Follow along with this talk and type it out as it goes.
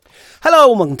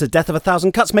Hello and welcome to Death of a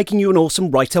Thousand Cuts, making you an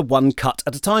awesome writer one cut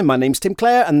at a time. My name's Tim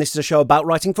Clare and this is a show about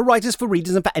writing for writers, for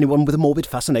readers and for anyone with a morbid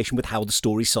fascination with how the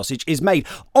story sausage is made.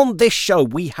 On this show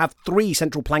we have three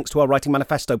central planks to our writing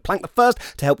manifesto. Plank the first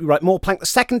to help you write more, plank the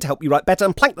second to help you write better,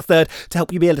 and plank the third to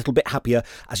help you be a little bit happier.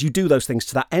 As you do those things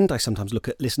to that end, I sometimes look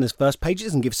at listeners' first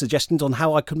pages and give suggestions on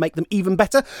how I could make them even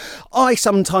better. I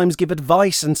sometimes give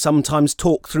advice and sometimes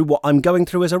talk through what I'm going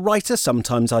through as a writer.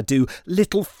 Sometimes I do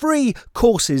little free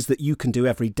courses that you can do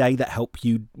every day that help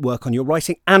you work on your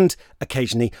writing, and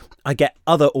occasionally I get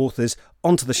other authors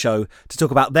onto the show to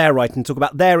talk about their writing, talk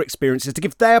about their experiences, to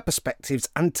give their perspectives,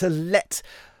 and to let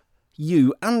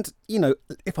you, and, you know,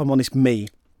 if I'm honest, me,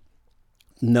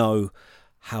 know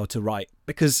how to write,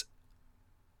 because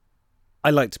I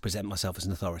like to present myself as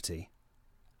an authority,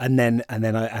 and then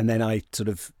I sort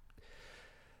of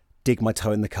dig my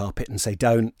toe in the carpet and say,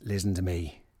 don't listen to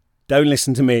me,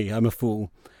 I'm a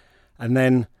fool. And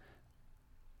then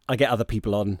I get other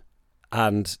people on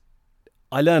and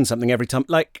I learn something every time.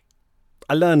 I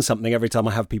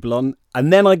have people on,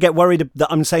 and then I get worried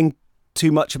that I'm saying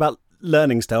too much about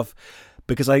learning stuff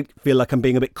because I feel like I'm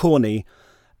being a bit corny,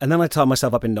 and then I tie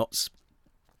myself up in knots.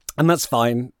 And that's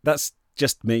fine. That's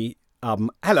just me.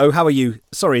 Hello, how are you?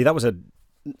 Sorry, that was an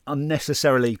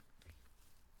unnecessarily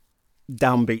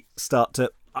downbeat start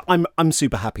to... I'm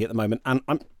super happy at the moment, and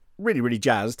I'm really, really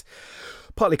jazzed.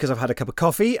 Partly because I've had a cup of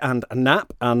coffee and a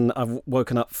nap, and I've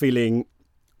woken up feeling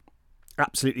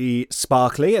absolutely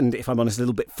sparkly and, if I'm honest, a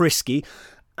little bit frisky.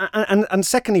 And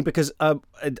secondly, because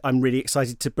I'm really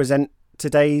excited to present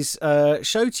today's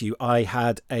show to you. I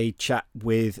had a chat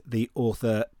with the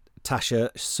author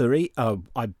Tasha Suri.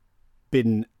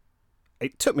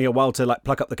 It took me a while to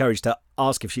pluck up the courage to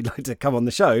ask if she'd like to come on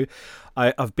the show.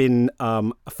 I've been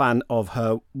a fan of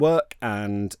her work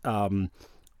and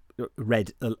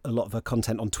read a lot of her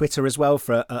content on Twitter as well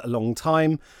for a long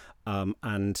time,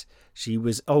 and she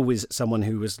was always someone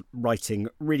who was writing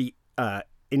really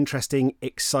interesting,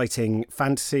 exciting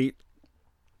fantasy.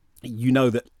 You know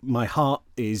that my heart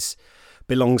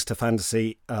belongs to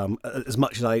fantasy as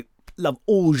much as I love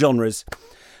all genres,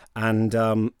 and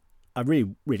I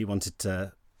really, really wanted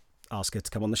to ask her to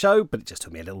come on the show, but it just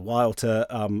took me a little while to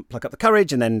pluck up the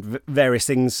courage, and then various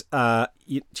things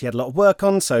she had a lot of work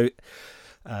on, so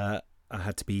I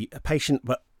had to be patient,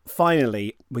 but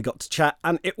finally we got to chat,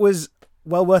 and it was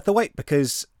well worth the wait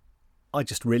because I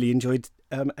just really enjoyed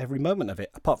every moment of it,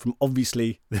 apart from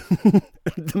obviously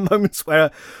the moments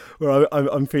where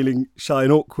I'm feeling shy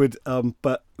and awkward,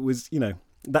 but it was,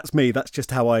 that's me. That's just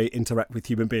how I interact with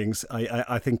human beings.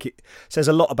 I think it says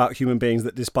a lot about human beings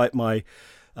that despite my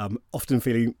often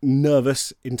feeling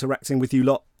nervous interacting with you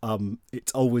lot,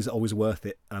 it's always worth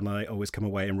it, and I always come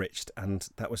away enriched, and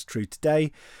that was true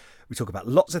today. We talk about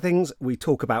lots of things. We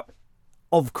talk about,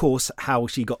 of course, how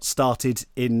she got started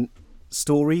in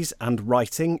stories and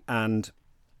writing, and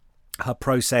her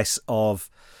process of,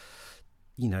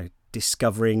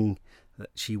 discovering that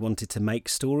she wanted to make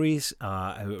stories.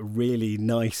 Trace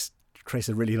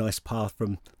a really nice path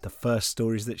from the first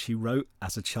stories that she wrote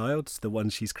as a child to the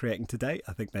ones she's creating today.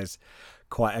 I think there's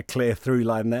quite a clear through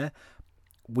line there.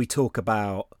 We talk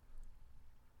about,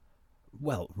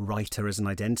 writer as an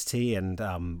identity, and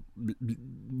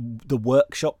the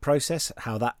workshop process,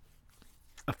 how that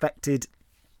affected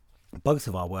both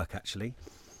of our work, actually.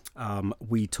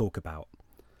 We talk about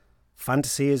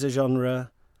fantasy as a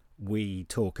genre. We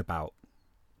talk about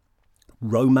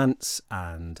romance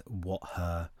and what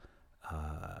her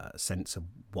sense of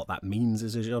what that means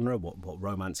as a genre, what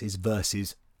romance is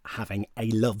versus having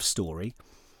a love story.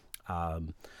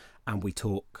 And we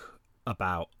talk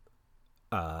about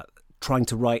trying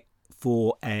to write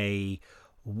for a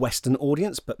Western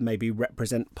audience, but maybe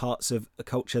represent parts of a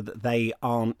culture that they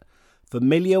aren't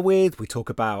familiar with. We talk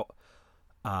about,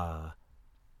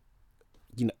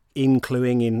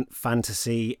 including in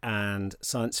fantasy and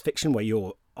science fiction, where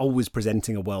you're always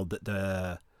presenting a world that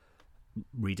the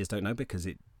readers don't know because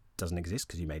it doesn't exist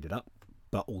because you made it up.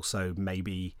 But also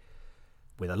maybe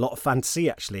with a lot of fantasy,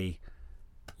 actually,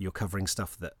 you're covering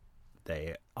stuff that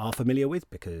they are familiar with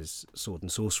because sword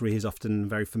and sorcery is often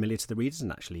very familiar to the readers,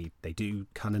 and actually they do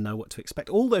kind of know what to expect,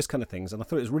 all those kind of things. And I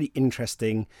thought it was really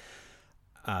interesting,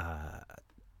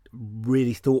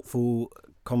 really thoughtful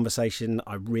conversation.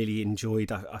 I really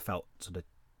enjoyed. I felt sort of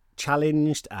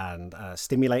challenged and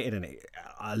stimulated, and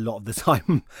a lot of the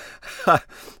time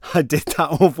I did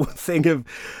that awful thing of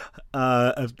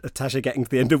Tasha getting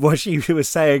to the end of what she was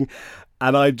saying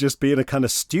and I'd just be in a kind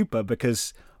of stupor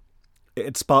because it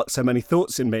had sparked so many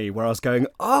thoughts in me where I was going,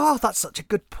 oh, that's such a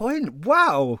good point.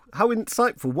 Wow, how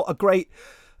insightful. What a great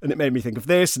and it made me think of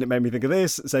this, and it made me think of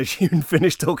this. So she would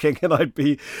finish talking, and I'd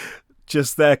be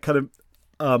just there, kind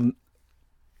of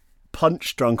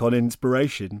punch drunk on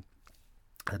inspiration,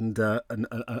 and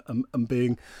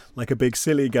being like a big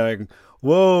silly, going,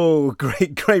 "Whoa,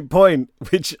 great point."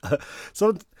 Which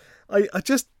so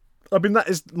I mean, that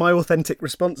is my authentic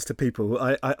response to people.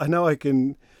 I know I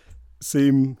can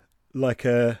seem like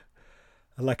a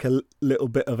little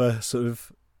bit of a sort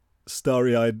of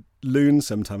starry-eyed loon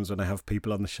sometimes when I have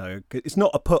people on the show. It's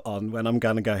not a put on when I'm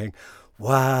going,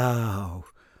 wow,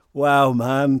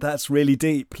 man, that's really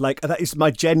deep. Like, that is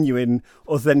my genuine,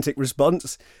 authentic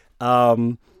response.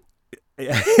 So,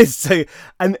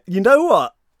 and you know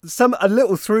what? A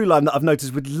little through line that I've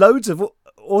noticed with loads of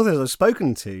authors I've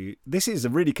spoken to, this is a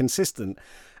really consistent,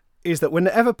 is that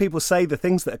whenever people say the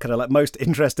things that are kind of like most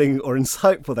interesting or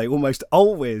insightful, they almost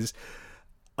always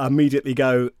immediately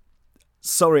go,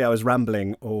 sorry, I was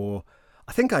rambling, or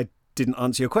I think I didn't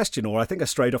answer your question, or I think I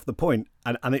strayed off the point.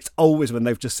 And it's always when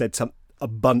they've just said a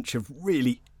bunch of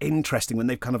really interesting, when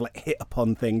they've kind of like hit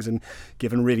upon things and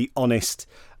given really honest,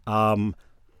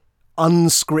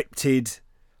 unscripted,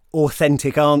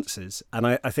 authentic answers. And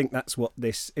I think that's what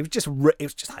this, I just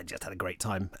had a great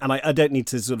time. And I don't need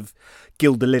to sort of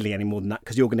gild the lily any more than that,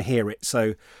 because you're going to hear it.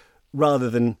 So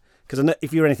rather than, because I know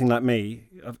if you're anything like me,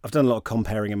 I've done a lot of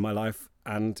comparing in my life,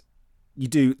 and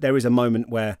there is a moment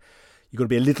where you've got to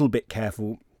be a little bit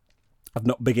careful of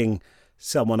not bigging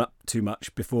someone up too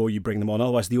much before you bring them on.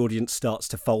 Otherwise the audience starts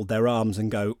to fold their arms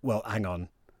and go, well, hang on,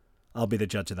 I'll be the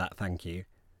judge of that, thank you.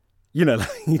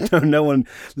 No one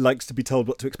likes to be told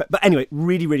what to expect. But anyway,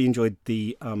 really, really enjoyed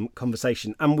the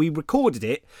conversation. And we recorded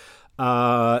it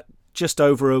just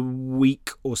over a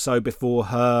week or so before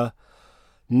her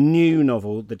new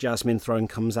novel, The Jasmine Throne,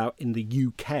 comes out in the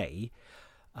UK.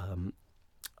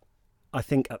 I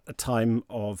think at the time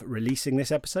of releasing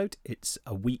this episode, it's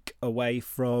a week away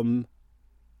from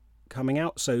coming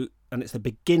out. And it's the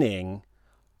beginning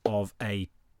of a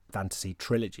fantasy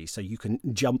trilogy, so you can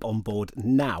jump on board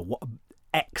now. What an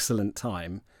excellent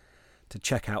time to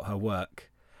check out her work.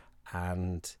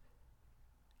 And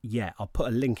yeah, I'll put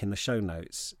a link in the show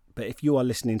notes. But if you are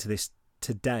listening to this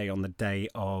today on the day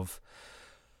of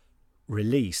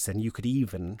release, then you could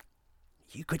even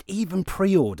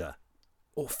pre-order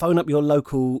or phone up your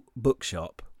local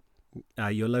bookshop,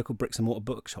 your local bricks and mortar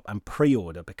bookshop, and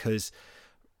pre-order, because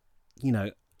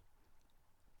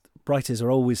writers are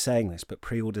always saying this, but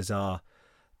pre-orders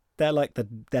they're like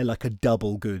a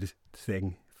double good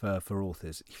thing for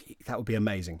authors. That would be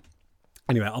amazing.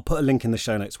 Anyway, I'll put a link in the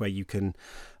show notes where you can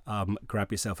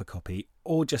grab yourself a copy,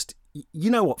 or just,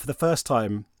 for the first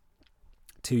time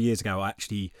 2 years ago, I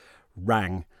actually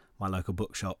rang my local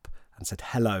bookshop and said,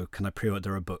 hello, can I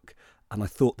pre-order a book? And I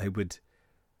thought they would,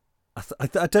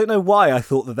 I don't know why I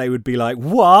thought that they would be like,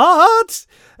 what?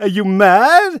 Are you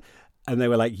mad? And they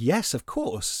were like, yes, of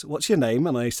course. What's your name?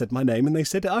 And I said my name, and they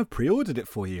said, I've pre-ordered it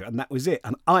for you. And that was it.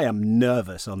 And I am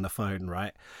nervous on the phone,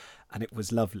 right? And it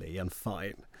was lovely and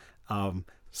fine.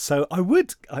 So I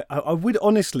would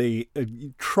honestly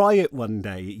try it one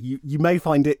day. You may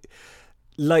find it,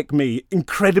 like me,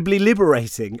 incredibly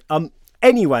liberating.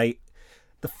 Anyway,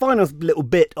 the final little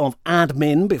bit of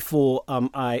admin before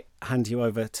I hand you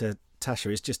over to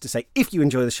Tasha is just to say, if you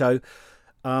enjoy the show,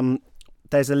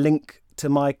 there's a link to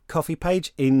my coffee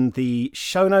page in the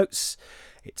show notes.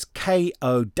 It's ko-fi.com/Tim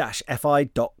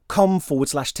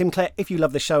Clare. If you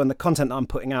love the show and the content that I'm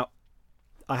putting out,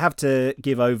 I have to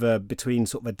give over between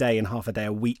sort of a day and half a day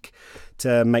a week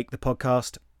to make the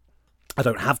podcast. I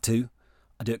don't have to.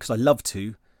 I do it because I love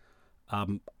to.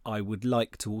 I would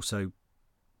like to also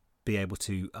be able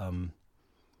to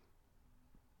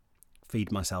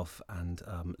feed myself and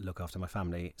look after my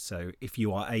family. So if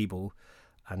you are able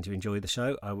and you enjoy the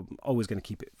show, I'm always going to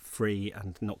keep it free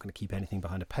and not going to keep anything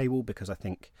behind a paywall, because I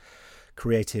think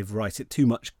many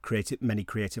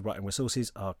creative writing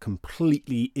resources are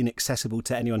completely inaccessible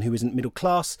to anyone who isn't middle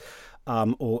class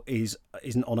or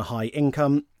isn't on a high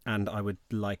income, and I would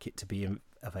like it to be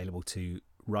available to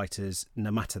writers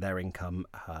no matter their income.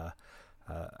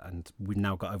 And we've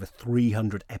now got over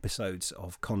 300 episodes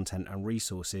of content and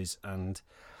resources, and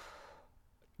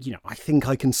I think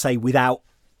I can say without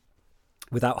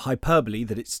hyperbole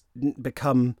that it's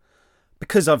become,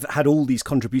 because I've had all these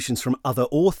contributions from other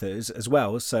authors as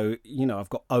well. So, I've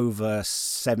got over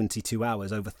 72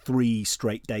 hours, over 3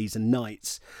 straight days and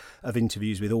nights of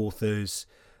interviews with authors,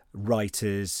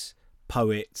 writers,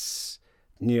 poets,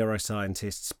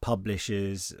 neuroscientists,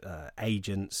 publishers,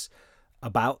 agents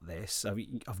about this.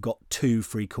 I've got 2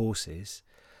 free courses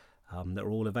that are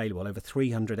all available, over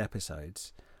 300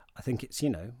 episodes. I think it's,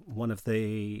 one of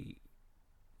the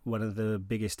one of the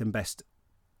biggest and best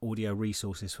audio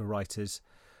resources for writers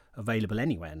available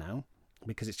anywhere now,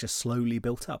 because it's just slowly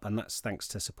built up, and that's thanks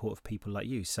to support of people like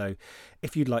you. So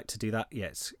if you'd like to do that,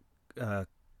 it's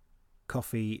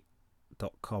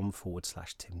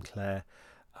ko-fi.com/Tim Clare.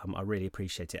 I really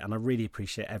appreciate it, and I really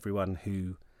appreciate everyone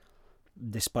who,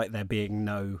 despite there being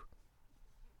no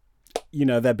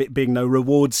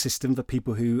reward system for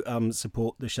people who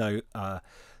support the show,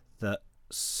 that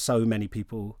so many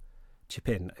people chip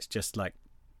in. It's just like,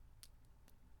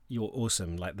 you're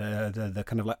awesome. Like the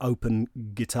kind of like open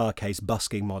guitar case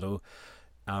busking model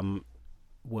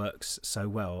works so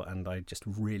well, and I just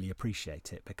really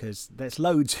appreciate it, because there's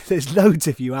loads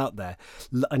of you out there.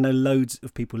 I know loads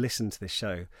of people listen to this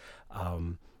show,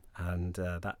 and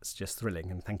that's just thrilling,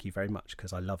 and thank you very much,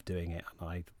 because I love doing it, and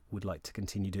I would like to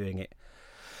continue doing it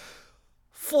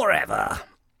forever.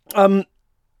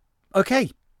 Okay,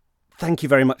 thank you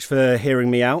very much for hearing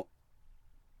me out.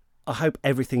 I hope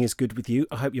everything is good with you.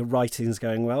 I hope your writing's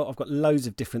going well. I've got loads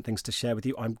of different things to share with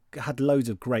you. I've had loads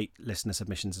of great listener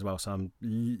submissions as well, so I'm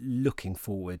looking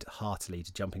forward heartily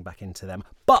to jumping back into them.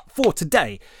 But for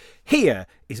today, here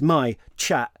is my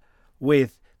chat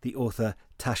with the author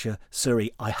Tasha Suri.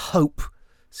 I hope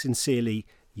sincerely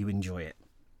you enjoy it.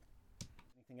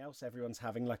 Anything else? Everyone's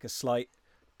having like a slight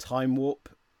time warp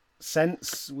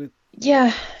sense with...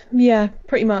 Yeah,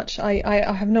 pretty much.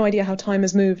 I have no idea how time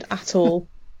has moved at all.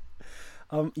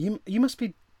 You must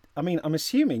be, I mean, I'm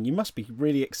assuming you must be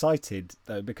really excited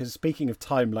though, because speaking of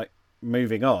time, like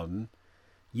moving on,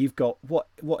 you've got what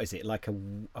is it like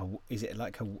is it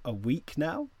like a week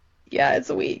now? Yeah, it's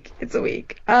a week.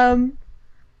 I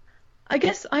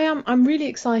guess I'm really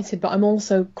excited, but I'm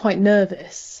also quite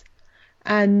nervous,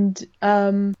 and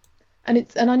I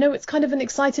know it's kind of an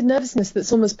excited nervousness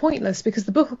that's almost pointless, because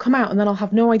the book will come out and then I'll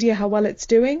have no idea how well it's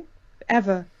doing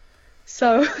ever.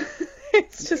 So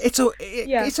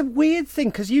it's a weird thing,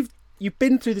 because you've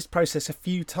been through this process a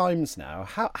few times now.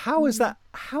 How has that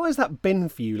been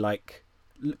for you? Like,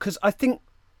 because I think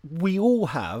we all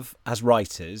have, as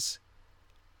writers,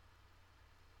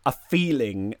 a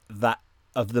feeling that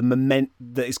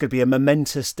it's going to be a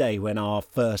momentous day when our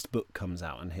first book comes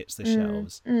out and hits the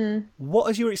shelves. What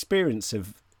has your experience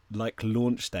of like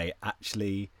launch day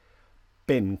actually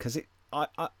been? Because I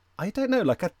don't know.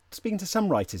 Like, speaking to some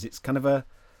writers, it's kind of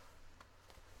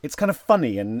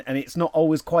funny, and it's not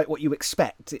always quite what you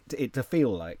expect it to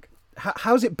feel like.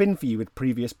 How's it been for you with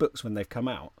previous books when they've come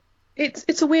out?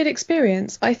 It's a weird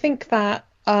experience. I think that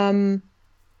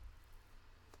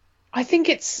I think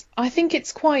it's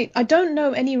quite... I don't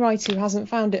know any writer who hasn't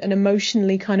found it an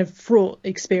emotionally kind of fraught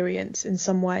experience in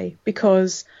some way,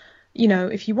 because, you know,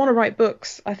 if you want to write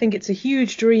books, I think it's a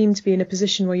huge dream to be in a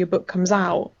position where your book comes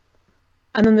out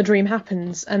and then the dream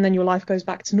happens and then your life goes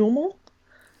back to normal.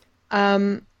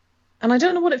 And I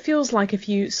don't know what it feels like if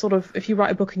you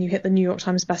write a book and you hit the New York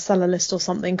Times bestseller list or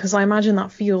something, because I imagine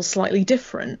that feels slightly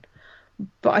different.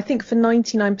 But I think for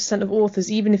 99% of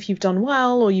authors, even if you've done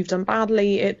well or you've done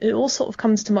badly, it all sort of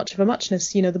comes to much of a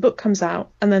muchness. You know, the book comes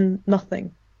out and then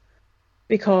nothing,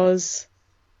 because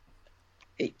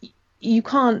you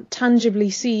can't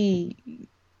tangibly see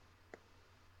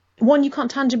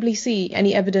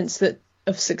any evidence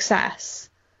of success,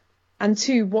 and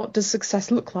two, what does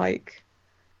success look like?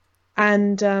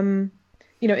 And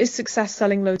is success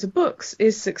selling loads of books?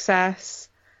 Is success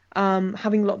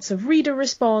having lots of reader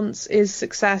response? Is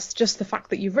success just the fact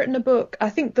that you've written a book? I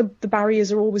think the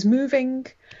barriers are always moving.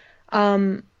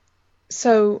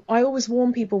 So I always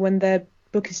warn people when their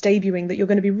book is debuting that you're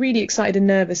going to be really excited and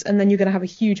nervous, and then you're going to have a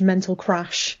huge mental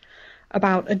crash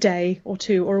about a day or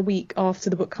two or a week after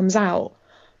the book comes out,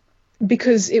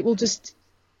 because it will just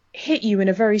hit you in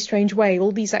a very strange way.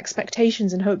 All these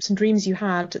expectations and hopes and dreams you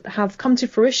had have come to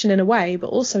fruition in a way, but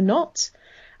also not.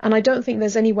 And I don't think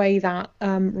there's any way that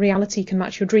reality can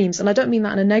match your dreams. And I don't mean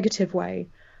that in a negative way.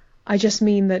 I just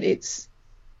mean that it's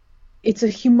a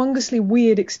humongously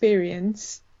weird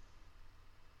experience,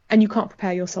 and you can't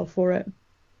prepare yourself for it.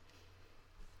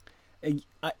 Do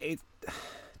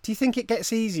you think it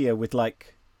gets easier with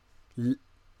like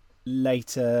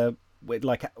later, with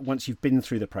like once you've been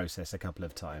through the process a couple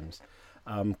of times?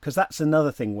 Because that's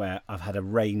another thing where I've had a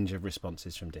range of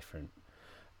responses from different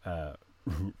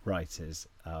writers.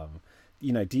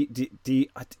 Do you,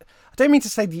 I don't mean to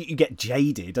say that you get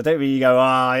jaded. I don't mean you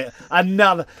go,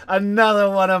 another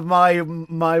one of my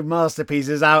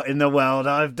masterpieces out in the world.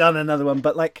 I've done another one.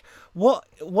 But like,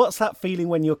 what's that feeling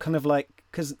when you're kind of like,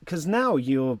 because now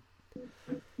you've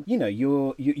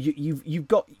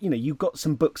got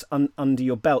some books under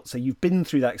your belt, so you've been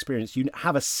through that experience. You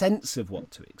have a sense of what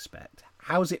to expect.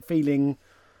 How's it feeling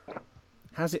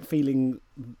How's it feeling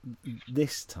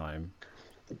this time?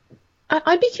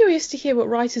 I'd be curious to hear what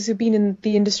writers who've been in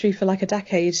the industry for like a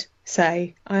decade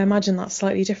say. I imagine that's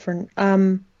slightly different.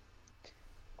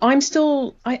 I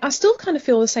still kind of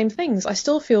feel the same things. I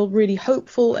still feel really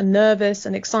hopeful and nervous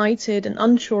and excited and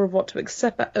unsure of what to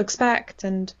expect,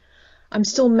 and I'm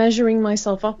still measuring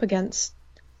myself up against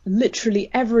literally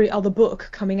every other book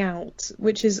coming out,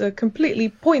 which is a completely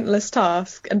pointless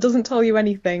task and doesn't tell you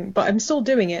anything, but I'm still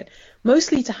doing it,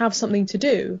 mostly to have something to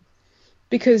do,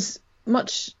 because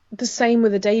much the same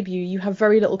with a debut, you have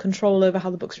very little control over how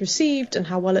the book's received and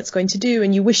how well it's going to do,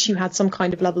 and you wish you had some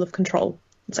kind of level of control,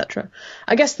 etc.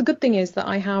 I guess the good thing is that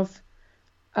I have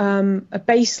a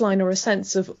baseline or a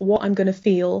sense of what I'm going to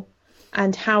feel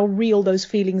and how real those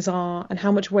feelings are and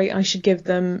how much weight I should give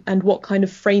them and what kind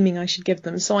of framing I should give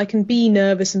them. So I can be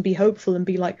nervous and be hopeful and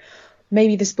be like,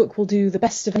 maybe this book will do the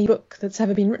best of any book that's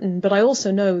ever been written. But I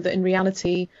also know that in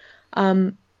reality,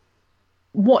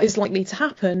 what is likely to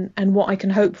happen and what I can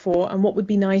hope for and what would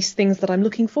be nice things that I'm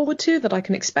looking forward to that I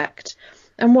can expect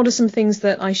and what are some things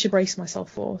that I should brace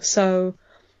myself for. So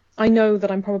I know that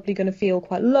I'm probably going to feel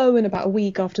quite low in about a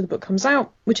week after the book comes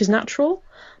out, which is natural.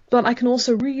 But I can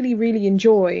also really, really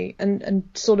enjoy and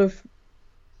sort of,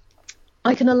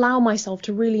 I can allow myself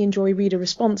to really enjoy reader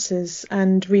responses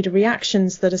and reader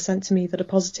reactions that are sent to me that are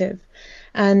positive.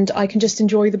 And I can just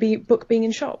enjoy the book being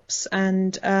in shops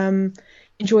and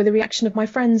enjoy the reaction of my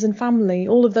friends and family.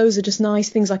 All of those are just nice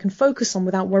things I can focus on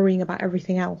without worrying about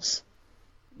everything else.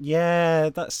 Yeah,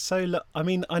 that's so. I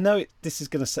mean, I know this is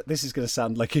gonna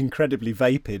sound like incredibly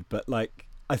vapid, but like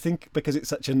I think because it's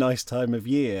such a nice time of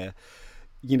year,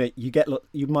 you know, you're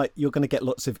going to get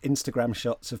lots of Instagram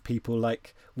shots of people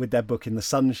like with their book in the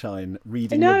sunshine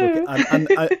reading your book, and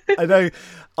I know,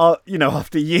 you know,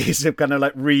 after years of kind of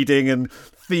like reading and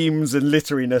themes and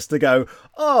literariness, to go,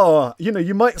 oh, you know,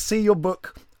 you might see your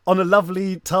book on a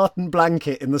lovely tartan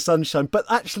blanket in the sunshine, but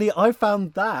actually I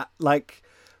found that like,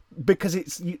 because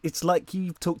it's like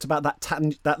you talked about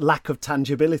that lack of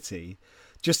tangibility.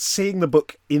 Just seeing the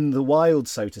book in the wild,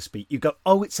 so to speak, you go,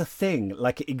 oh, it's a thing,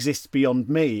 like it exists beyond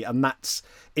me, and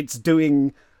it's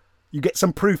doing, you get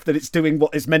some proof that it's doing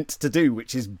what it's meant to do,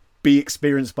 which is be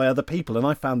experienced by other people. And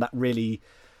I found that really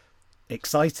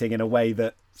exciting in a way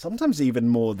that sometimes even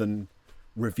more than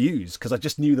reviews, because I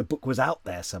just knew the book was out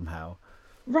there somehow.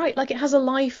 Right, like it has a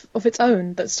life of its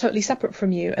own that's totally separate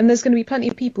from you. And there's going to be plenty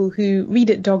of people who read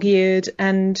it dog-eared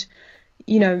and,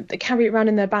 you know, they carry it around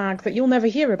in their bag that you'll never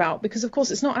hear about because, of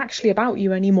course, it's not actually about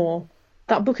you anymore.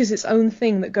 That book is its own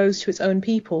thing that goes to its own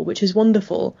people, which is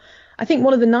wonderful. I think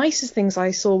one of the nicest things I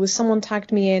saw was someone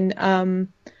tagged me in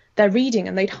their reading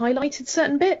and they'd highlighted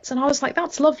certain bits. And I was like,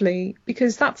 that's lovely,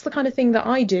 because that's the kind of thing that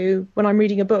I do when I'm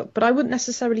reading a book. But I wouldn't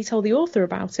necessarily tell the author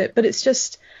about it. But it's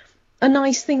just a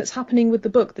nice thing that's happening with the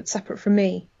book that's separate from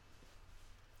me.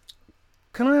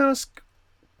 Can I ask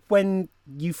when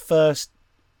you can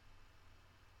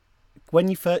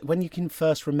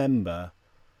first remember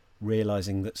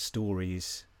realizing that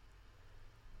stories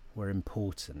were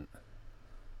important?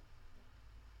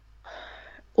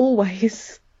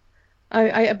 Always.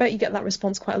 I bet you get that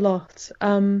response quite a lot.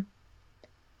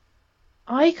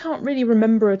 I can't really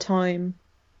remember a time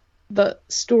that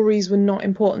stories were not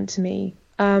important to me.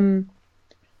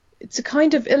 To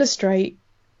kind of illustrate,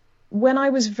 when I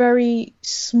was very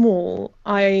small,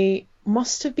 I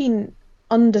must have been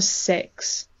under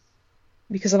 6,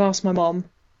 because I've asked my mom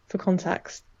for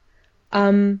context.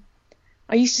 I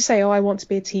used to say, oh, I want to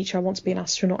be a teacher, I want to be an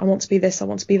astronaut, I want to be this, I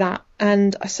want to be that.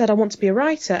 And I said, I want to be a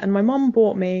writer. And my mom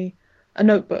bought me a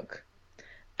notebook.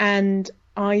 And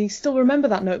I still remember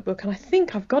that notebook, and I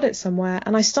think I've got it somewhere.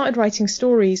 And I started writing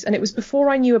stories, and it was before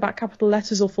I knew about capital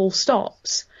letters or full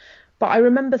stops. But I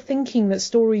remember thinking that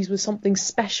stories was something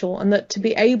special, and that to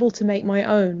be able to make my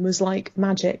own was like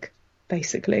magic,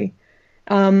 basically.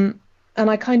 And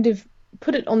I kind of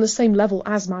put it on the same level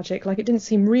as magic. Like, it didn't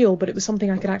seem real, but it was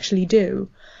something I could actually do.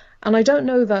 And I don't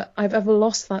know that I've ever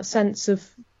lost that sense of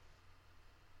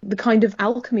the kind of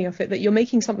alchemy of it, that you're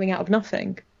making something out of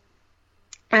nothing.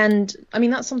 And I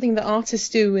mean, that's something that artists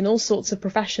do in all sorts of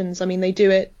professions. I mean, they do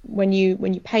it when you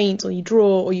paint or you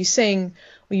draw or you sing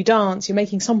or you dance. You're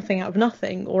making something out of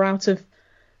nothing, or out of,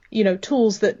 you know,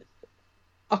 tools that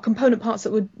are component parts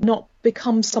that would not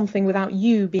become something without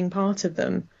you being part of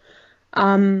them.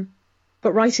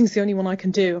 But writing's the only one I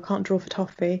can do. I can't draw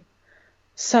photography.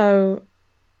 So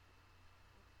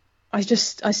I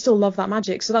still love that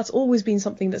magic. So that's always been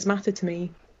something that's mattered to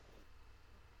me.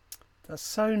 That's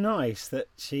so nice that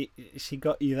she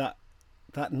got you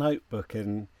that notebook,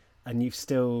 and you've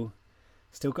still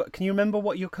got. Can you remember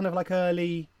what your kind of like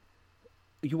early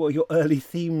your early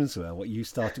themes were, what you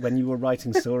started when you were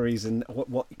writing stories, and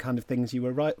what kind of things you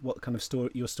were what kind of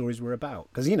your stories were about.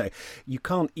 Because you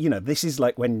can't, this is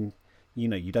like when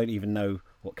you don't even know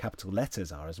what capital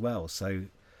letters are as well. So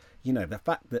the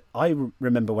fact that I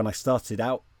remember when I started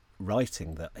out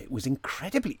writing that it was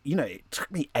incredibly, it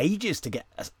took me ages to get,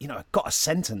 I got a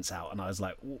sentence out, and I was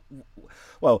like,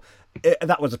 well,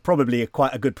 that was probably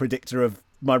quite a good predictor of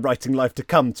my writing life to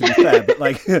come, to be fair. But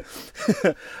like,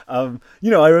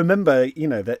 I remember,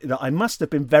 that I must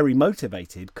have been very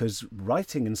motivated, because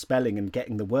writing and spelling and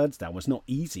getting the words down was not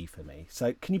easy for me.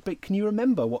 So can you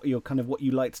remember what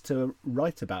you liked to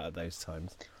write about at those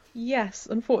times? Yes,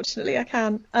 unfortunately I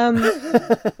can. I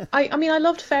mean, I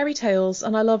loved fairy tales,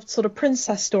 and I loved sort of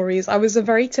princess stories. I was a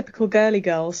very typical girly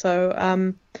girl,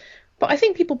 so but I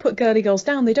think people put girly girls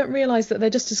down. They don't realise that they're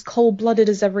just as cold-blooded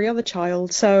as every other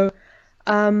child. So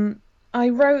I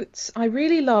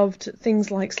really loved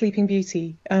things like Sleeping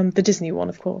Beauty, the Disney one,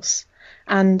 of course.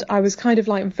 And I was kind of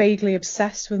like vaguely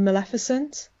obsessed with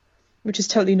Maleficent, which is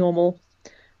totally normal.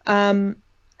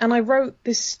 And I wrote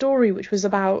this story which was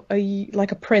about a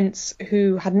prince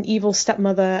who had an evil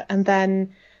stepmother, and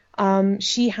then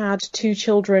she had two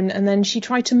children, and then she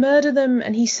tried to murder them,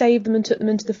 and he saved them and took them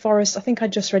into the forest. I think I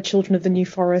just read Children of the New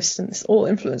Forest, and this all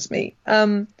influenced me.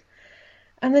 And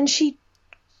then she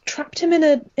trapped him in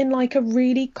a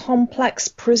really complex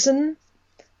prison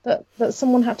that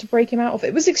someone had to break him out of.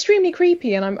 It was extremely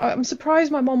creepy, and I'm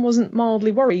surprised my mom wasn't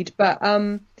mildly worried. But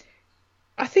I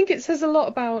think it says a lot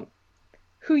about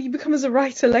who you become as a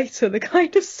writer later, the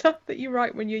kind of stuff that you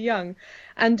write when you're young.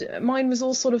 And mine was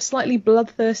all sort of slightly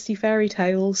bloodthirsty fairy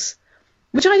tales,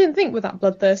 which I didn't think were that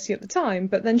bloodthirsty at the time,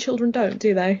 but then children don't,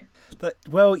 do they? But,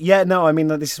 well, yeah, no, I mean,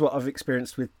 this is what I've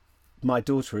experienced with my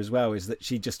daughter as well, is that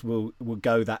she just will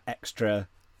go that extra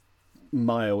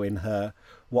mile in her,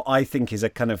 what I think is a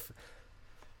kind of,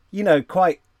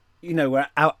 quite, we're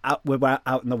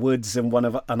out in the woods, and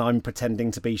I'm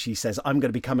pretending to be, she says, I'm going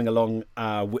to be coming along,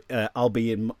 I'll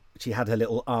be in, she had her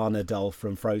little Anna doll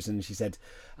from Frozen, she said,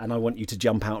 and I want you to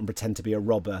jump out and pretend to be a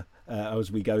robber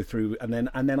as we go through, and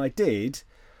then I did,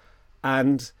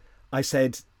 and I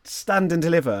said, stand and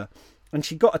deliver. And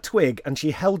she got a twig and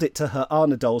she held it to her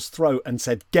Anna doll's throat and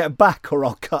said, "Get back or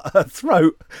I'll cut her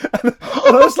throat." And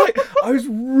I was like,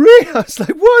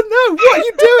 what? No, what are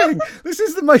you doing? This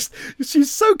is the most,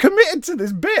 she's so committed to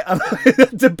this bit. And I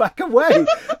had to back away.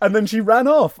 And then she ran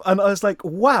off. And I was like,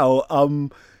 wow,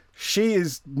 she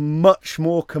is much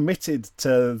more committed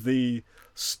to the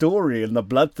story and the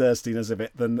bloodthirstiness of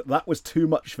it than that was too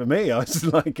much for me. I was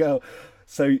like, oh.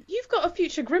 So you've got a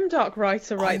future grimdark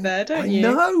writer there, don't you?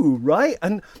 I know, right?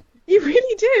 And you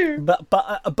really do. But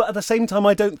at the same time,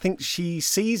 I don't think she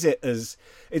sees it as.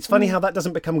 It's funny how that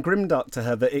doesn't become grimdark to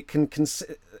her. That it can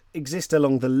exist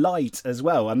along the light as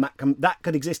well, and that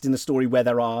could exist in a story where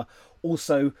there are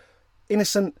also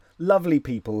innocent, lovely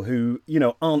people who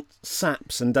aren't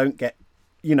saps and don't get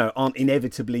aren't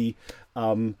inevitably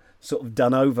sort of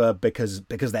done over because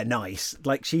they're nice.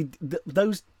 Like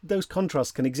those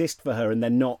contrasts can exist for her, and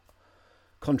they're not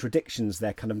contradictions.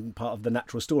 They're kind of part of the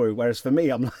natural story. Whereas for me,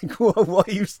 I'm like, whoa, what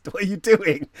are you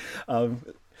doing?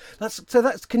 That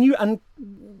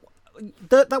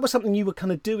was something you were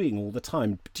kind of doing all the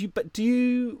time.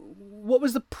 What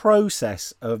was the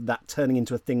process of that turning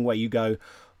into a thing where you go,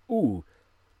 ooh,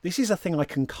 this is a thing I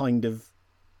can kind of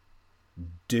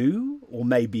do, or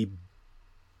maybe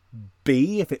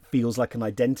be, if it feels like an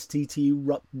identity to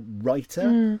you,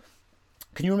 writer?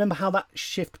 Can you remember how that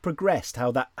shift progressed,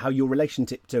 how your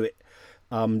relationship to it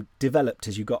developed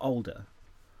as you got older?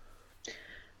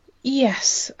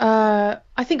 Yes, I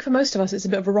think for most of us it's a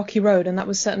bit of a rocky road, and that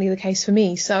was certainly the case for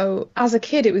me. So as a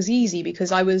kid it was easy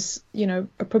because I was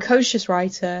a precocious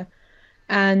writer,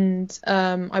 and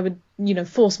I would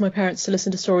force my parents to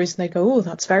listen to stories, and they'd go, "Oh,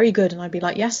 that's very good," and I'd be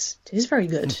like, "Yes, it is very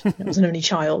good." I was an only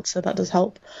child, so that does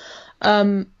help.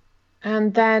 And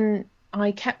then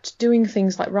I kept doing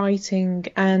things like writing,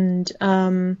 and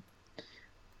I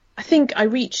think I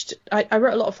wrote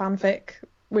a lot of fanfic,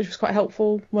 which was quite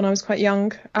helpful when I was quite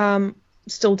young.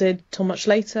 Still did till much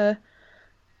later.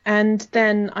 And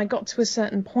then I got to a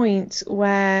certain point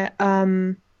where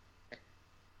I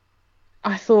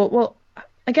thought, well,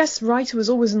 I guess writer was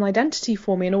always an identity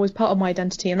for me and always part of my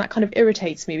identity, and that kind of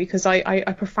irritates me because I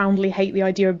profoundly hate the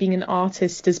idea of being an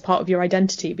artist as part of your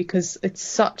identity, because it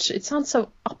sounds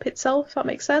so up itself, if that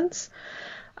makes sense.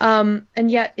 And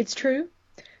yet it's true.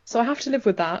 So I have to live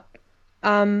with that.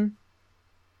 And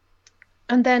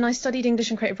then I studied English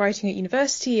and creative writing at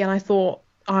university, and I thought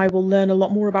I will learn a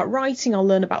lot more about writing. I'll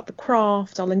learn about the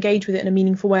craft. I'll engage with it in a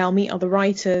meaningful way. I'll meet other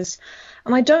writers.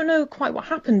 And I don't know quite what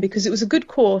happened, because it was a good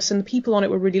course and the people on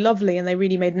it were really lovely and they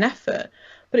really made an effort,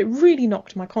 but it really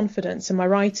knocked my confidence in my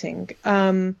writing.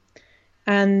 And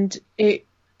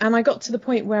I got to the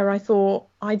point where I thought,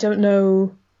 I don't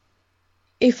know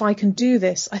if I can do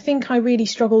this. I think I really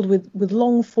struggled with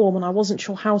long form, and I wasn't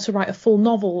sure how to write a full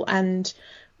novel. And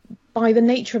by the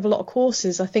nature of a lot of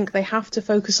courses, I think they have to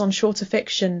focus on shorter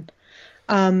fiction.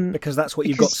 Because that's what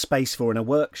you've got space for in a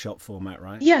workshop format,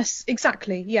 right? Yes,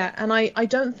 exactly. Yeah. And I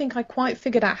don't think I quite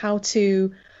figured out how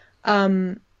to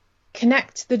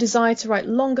connect the desire to write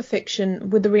longer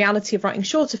fiction with the reality of writing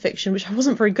shorter fiction, which I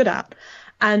wasn't very good at.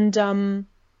 And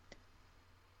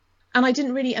I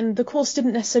didn't really, and the course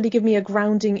didn't necessarily give me a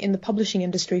grounding in the publishing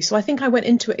industry. So I think I went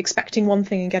into it expecting one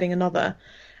thing and getting another.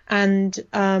 And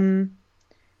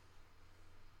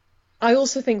I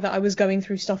also think that I was going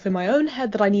through stuff in my own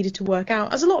head that I needed to work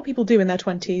out, as a lot of people do in their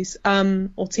 20s,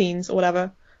 or teens or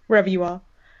whatever, wherever you are.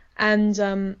 And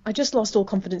I just lost all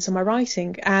confidence in my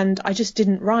writing, and I just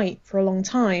didn't write for a long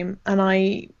time. And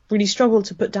I really struggled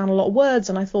to put down a lot of words,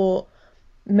 and I thought,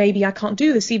 maybe I can't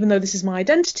do this, even though this is my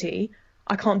identity.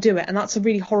 I can't do it. And that's a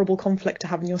really horrible conflict to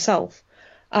have in yourself.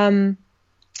 And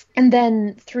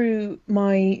then through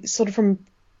my sort of from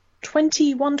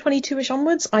 21, 22-ish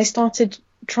onwards, I started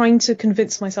trying to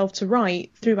convince myself to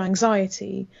write through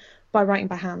anxiety by writing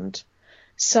by hand.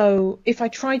 So if I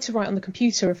tried to write on the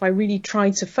computer, if I really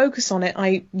tried to focus on it,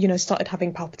 I, started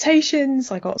having palpitations,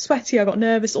 I got sweaty, I got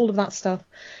nervous, all of that stuff.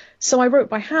 So I wrote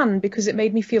by hand because it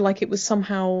made me feel like it was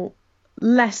somehow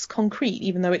less concrete,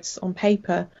 even though it's on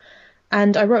paper.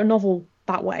 And I wrote a novel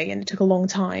that way, and it took a long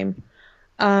time.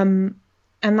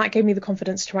 And that gave me the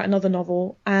confidence to write another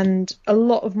novel. And a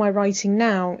lot of my writing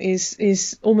now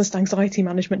is almost anxiety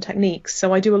management techniques.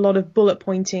 So I do a lot of bullet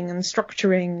pointing and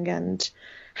structuring and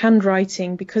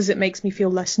handwriting because it makes me feel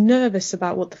less nervous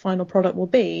about what the final product will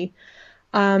be.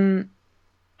 And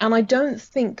I don't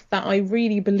think that I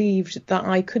really believed that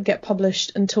I could get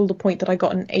published until the point that I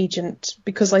got an agent,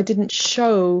 because I didn't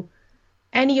show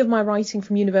any of my writing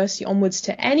from university onwards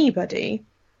to anybody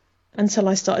until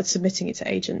I started submitting it to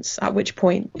agents, at which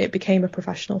point it became a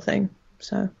professional thing.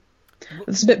 So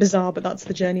it's a bit bizarre, but that's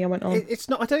the journey I went on. It's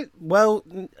not,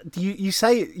 you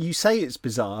say it's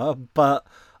bizarre, but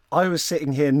I was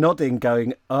sitting here nodding,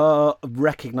 going,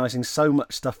 recognising so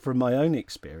much stuff from my own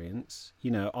experience.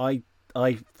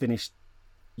 I finished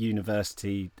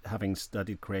university having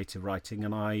studied creative writing,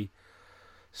 and I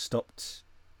stopped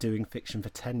doing fiction for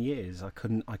 10 years. I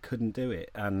couldn't do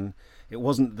it. And it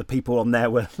wasn't the people on there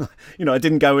were, I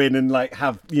didn't go in and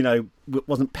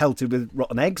wasn't pelted with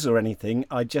rotten eggs or anything.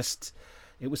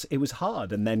 It was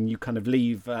hard. And then you kind of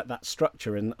leave that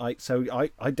structure. And I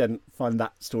didn't find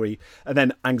that story. And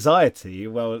then anxiety,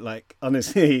 well,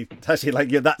 honestly, Tashi,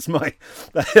 that's my,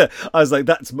 I was like,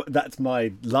 that's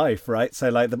my life, right? So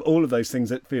all of those things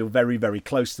that feel very, very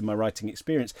close to my writing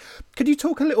experience. Could you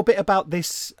talk a little bit about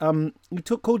this?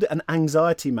 Called it an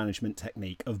anxiety management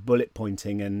technique of bullet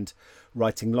pointing and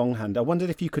writing longhand. I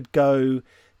wondered if you could go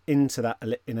into that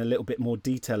in a little bit more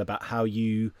detail about how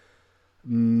you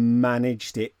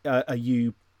managed it. Are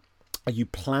you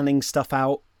planning stuff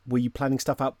out? Were you planning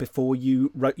stuff out before you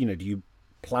wrote? Do you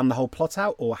plan the whole plot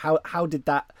out, or how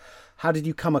did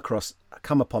you come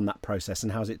upon that process,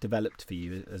 and how's it developed for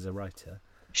you as a writer?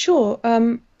 Sure.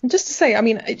 Just to say,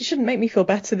 it shouldn't make me feel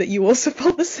better that you also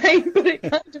felt the same, but it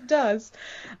kind of does.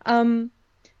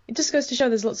 It just goes to show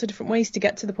there's lots of different ways to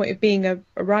get to the point of being a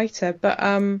writer. But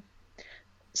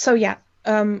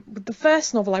the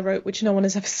first novel I wrote, which no one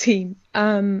has ever seen,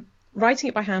 writing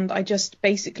it by hand, I just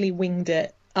basically winged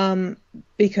it,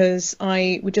 because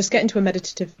I would just get into a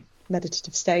meditative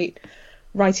state,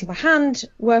 writing by hand,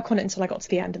 work on it until I got to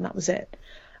the end, and that was it.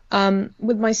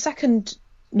 With my second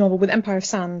novel, with Empire of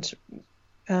Sand,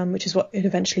 which is what it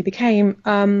eventually became,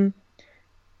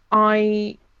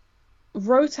 I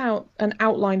wrote out an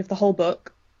outline of the whole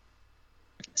book,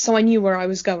 so I knew where I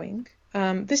was going.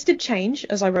 This did change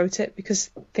as I wrote it, because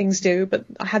things do, but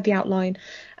I had the outline.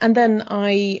 And then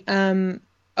I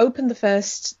opened the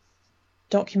first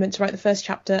document to write the first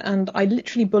chapter, and I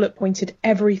literally bullet pointed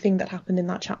everything that happened in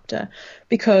that chapter,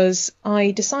 because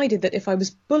I decided that if I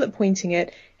was bullet pointing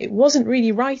it, it wasn't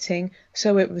really writing,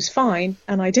 so it was fine,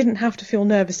 and I didn't have to feel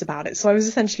nervous about it. So I was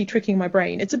essentially tricking my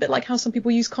brain. It's a bit like how some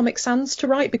people use Comic Sans to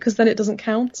write, because then it doesn't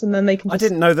count, and then they can just... I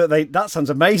didn't know that sounds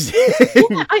amazing.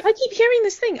 Yeah, I keep hearing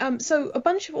this thing. So a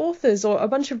bunch of authors or a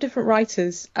bunch of different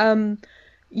writers, in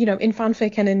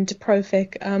fanfic and into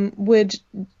profic, would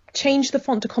change the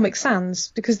font to Comic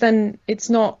Sans, because then it's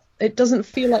not it doesn't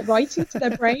feel like writing to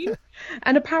their brain.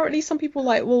 And apparently some people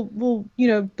like will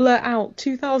blurt out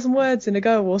 2,000 words in a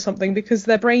go or something because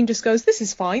their brain just goes, this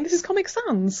is fine, this is Comic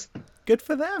Sans. Good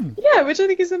for them. Yeah, which I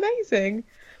think is amazing.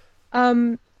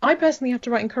 I personally have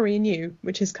to write in Korean New,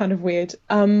 which is kind of weird.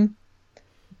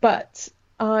 But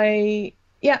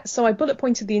so I bullet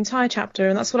pointed the entire chapter,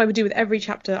 and that's what I would do with every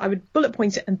chapter. I would bullet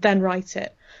point it and then write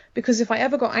it. Because if I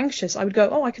ever got anxious, I would go,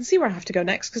 oh, I can see where I have to go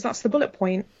next, because that's the bullet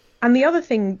point. And the other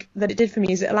thing that it did for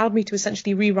me is it allowed me to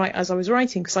essentially rewrite as I was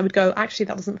writing, because I would go, actually,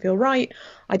 that doesn't feel right.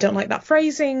 I don't like that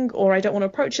phrasing, or I don't want to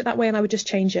approach it that way, and I would just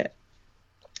change it.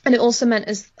 And it also meant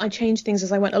as I changed things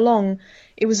as I went along,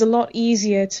 it was a lot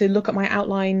easier to look at my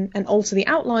outline and alter the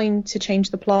outline to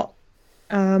change the plot,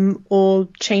 or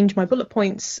change my bullet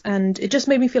points. And it just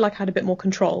made me feel like I had a bit more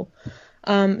control.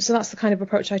 So that's the kind of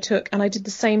approach I took. And I did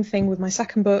the same thing with my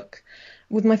second book.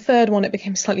 With my third one, it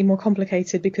became slightly more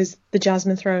complicated because the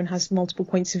Jasmine Throne has multiple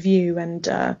points of view and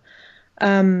a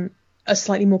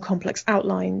slightly more complex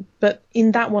outline. But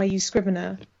in that one, I used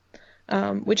Scrivener,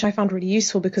 which I found really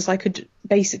useful because I could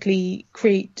basically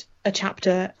create a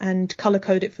chapter and color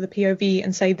code it for the POV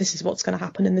and say, this is what's going to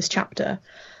happen in this chapter.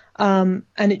 And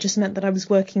it just meant that I was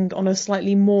working on a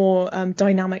slightly more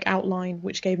dynamic outline,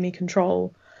 which gave me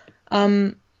control.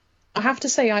 I have to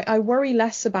say, I worry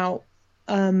less about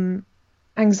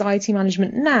anxiety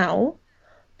management now,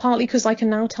 partly because I can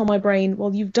now tell my brain,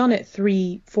 well, you've done it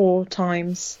 3-4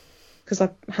 times because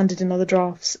I've handed in other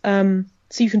drafts, so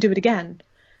you can do it again.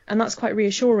 And that's quite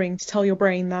reassuring to tell your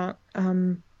brain that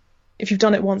if you've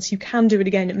done it once, you can do it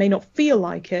again. It may not feel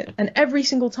like it. And every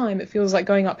single time it feels like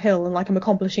going uphill and like I'm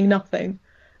accomplishing nothing.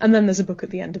 And then there's a book at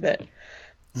the end of it.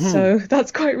 So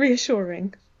that's quite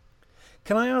reassuring.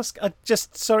 Can I ask? I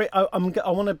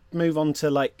want to move on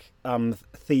to like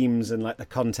themes and like the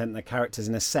content and the characters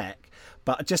in a sec.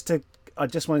 But I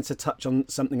just wanted to touch on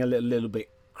something a little bit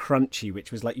crunchy,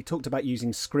 which was like you talked about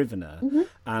using Scrivener,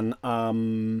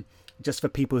 and just for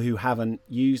people who haven't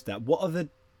used that, what are the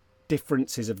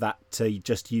differences of that to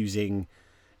just using,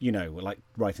 like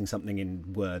writing something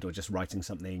in Word or just writing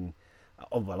something?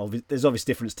 There's obvious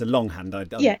difference to longhand.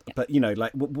 But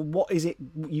like what is it?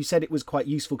 You said it was quite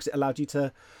useful because it allowed you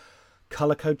to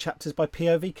color code chapters by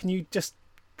POV. Can you just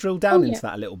drill down into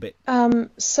that a little bit?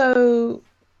 So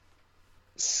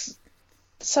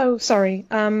sorry.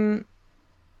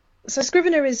 So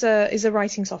Scrivener is a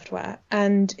writing software,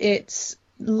 and it's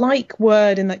like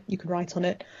Word in that you can write on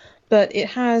it, but it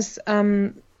has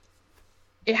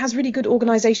really good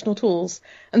organizational tools.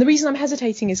 And the reason I'm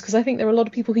hesitating is because I think there are a lot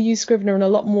of people who use Scrivener in a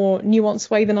lot more nuanced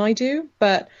way than I do.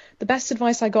 But the best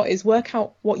advice I got is work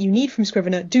out what you need from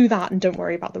Scrivener, do that, and don't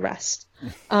worry about the rest.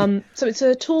 So it's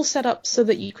a tool set up so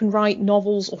that you can write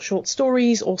novels or short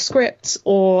stories or scripts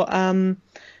or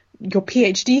your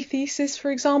PhD thesis,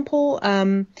 for example.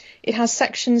 It has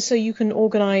sections so you can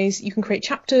create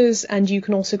chapters, and you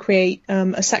can also create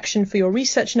a section for your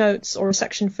research notes or a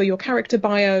section for your character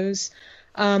bios.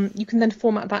 You can then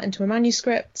format that into a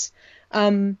manuscript.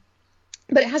 But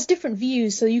it has different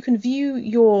views, so you can view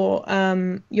your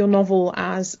novel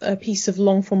as a piece of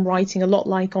long-form writing, a lot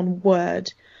like on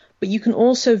Word. But you can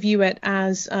also view it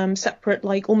as separate,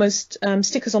 like almost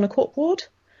stickers on a corkboard.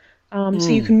 So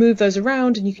you can move those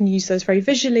around and you can use those very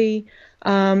visually.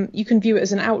 You can view it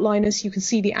as an outliner, so you can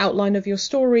see the outline of your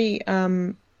story,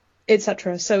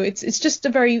 etc. So it's just a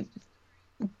very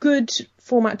good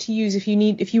format to use if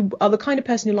you are the kind of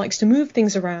person who likes to move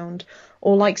things around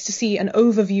or likes to see an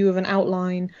overview of an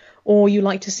outline, or you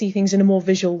like to see things in a more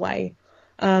visual way,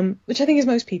 which I think is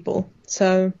most people.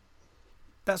 So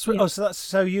that's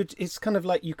it's kind of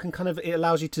like it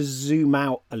allows you to zoom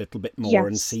out a little bit more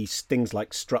and see things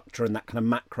like structure and that kind of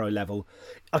macro level.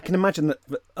 I can imagine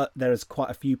that there is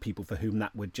quite a few people for whom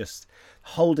that would just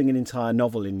holding an entire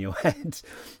novel in your head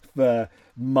for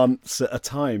months at a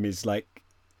time is like,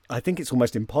 I think it's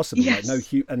almost impossible. Yes.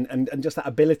 Like and just that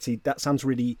ability, that sounds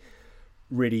really,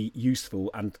 really useful.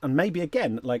 And maybe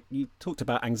again, like you talked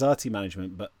about anxiety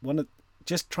management, but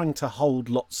just trying to hold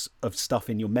lots of stuff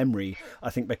in your memory,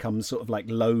 I think becomes sort of like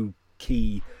low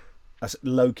key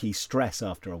stress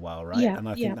after a while, right? Yeah, and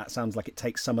I think that sounds like it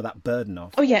takes some of that burden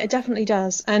off. Oh yeah, it definitely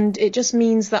does. And it just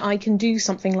means that I can do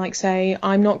something like say,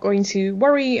 I'm not going to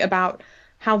worry about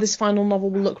how this final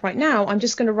novel will look right now. I'm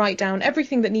just going to write down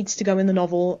everything that needs to go in the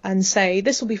novel and say,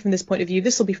 this will be from this point of view,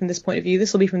 this will be from this point of view,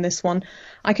 this will be from this one.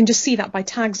 I can just see that by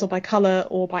tags or by colour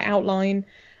or by outline.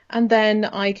 And then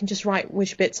I can just write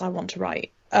which bits I want to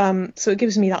write. So it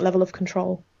gives me that level of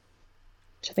control,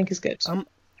 which I think is good.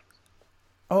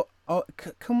 I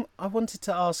wanted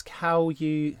to ask how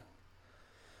you...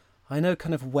 I know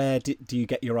kind of where do you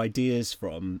get your ideas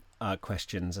from?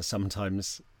 questions are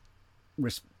sometimes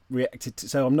reacted to.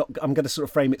 So I'm going to sort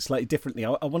of frame it slightly differently.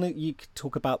 I want you to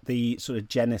talk about the sort of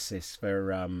genesis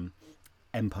for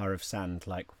Empire of Sand,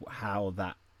 like how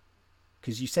that,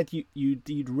 because you said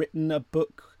you'd written a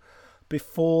book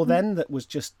before then that was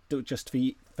just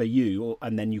for you,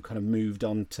 and then you kind of moved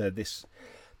on to this.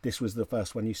 This was the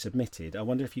first one you submitted. I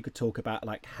wonder if you could talk about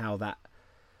like how that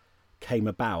came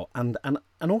about, and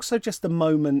also just the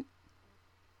moment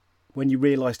when you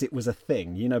realised it was a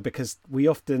thing, you know, because we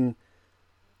often,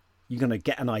 you're going to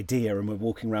get an idea and we're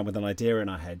walking around with an idea in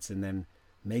our heads, and then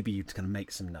maybe you're going to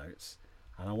make some notes.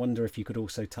 And I wonder if you could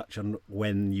also touch on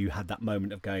when you had that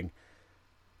moment of going,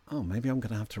 oh, maybe I'm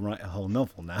going to have to write a whole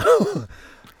novel now.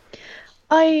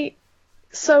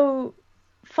 So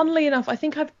funnily enough, I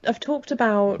think I've talked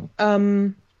about,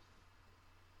 in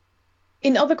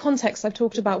other contexts, I've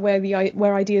talked about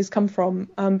where ideas come from,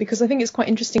 because I think it's quite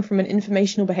interesting from an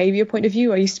informational behaviour point of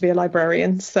view. I used to be a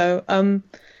librarian, so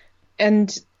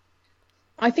and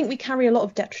I think we carry a lot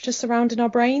of detritus around in our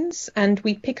brains, and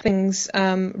we pick things,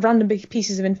 random big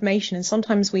pieces of information, and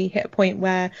sometimes we hit a point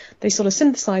where they sort of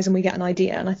synthesize and we get an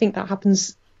idea. And I think that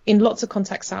happens in lots of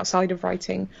contexts outside of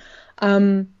writing.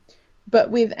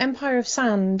 But with Empire of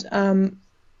Sand,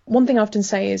 one thing I often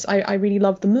say is I really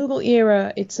love the Mughal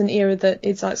era. It's an era that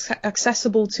is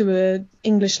accessible to an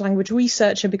English language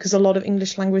researcher, because a lot of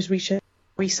English language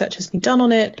research has been done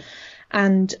on it.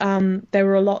 And there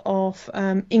were a lot of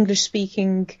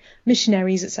English-speaking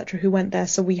missionaries, etc., who went there.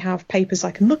 So we have papers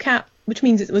I can look at, which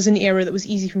means it was an era that was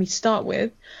easy for me to start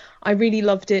with. I really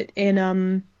loved it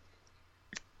in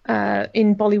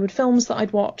Bollywood films that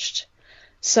I'd watched.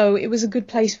 So it was a good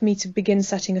place for me to begin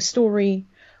setting a story.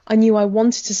 I knew I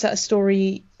wanted to set a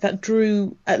story that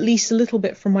drew at least a little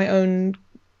bit from my own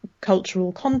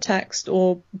cultural context,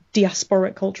 or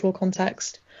diasporic cultural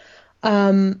context.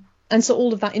 And so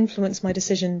all of that influenced my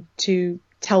decision to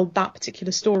tell that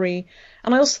particular story.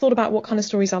 And I also thought about what kind of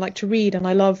stories I like to read. And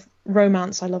I love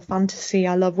romance, I love fantasy,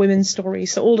 I love women's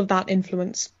stories. So all of that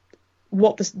influenced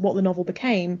what the novel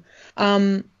became.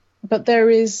 But there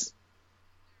was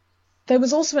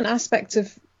also an aspect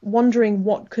of wondering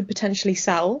what could potentially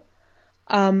sell.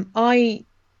 I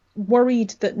worried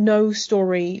that no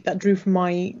story that drew from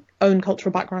my own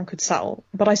cultural background could sell,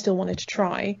 but I still wanted to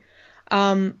try.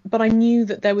 But I knew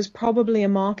that there was probably a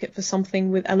market for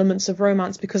something with elements of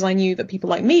romance, because I knew that people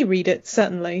like me read it,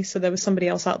 certainly. So there was somebody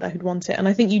else out there who'd want it. And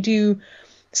I think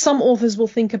some authors will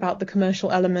think about the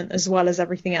commercial element as well as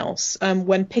everything else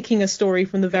when picking a story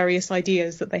from the various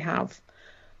ideas that they have.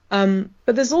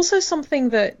 But there's also something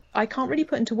that I can't really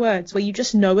put into words, where you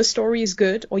just know a story is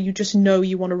good, or you just know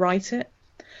you want to write it.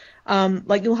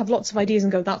 Like you'll have lots of ideas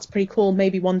and go, that's pretty cool,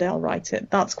 maybe one day I'll write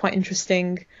it. That's quite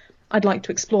interesting. I'd like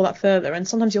to explore that further. And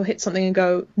sometimes you'll hit something and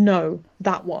go, no,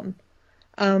 that one.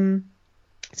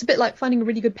 It's a bit like finding a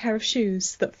really good pair of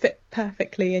shoes that fit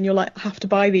perfectly, and you're like, I have to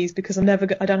buy these because I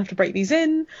don't have to break these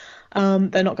in.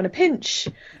 They're not going to pinch.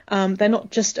 They're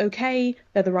not just okay.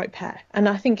 They're the right pair. And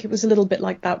I think it was a little bit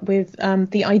like that with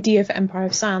the idea for Empire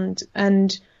of Sand.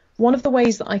 And one of the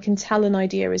ways that I can tell an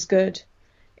idea is good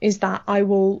is that I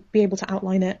will be able to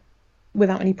outline it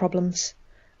without any problems.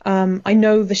 I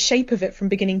know the shape of it from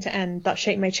beginning to end. That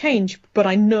shape may change, but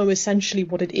I know essentially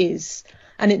what it is,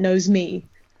 and it knows me.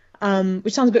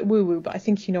 Which sounds a bit woo-woo, but I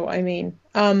think you know what I mean.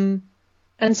 And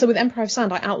so with Empire of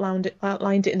Sand, I outlined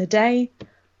it in a day,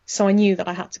 so I knew that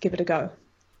I had to give it a go.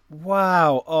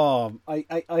 Wow. Oh,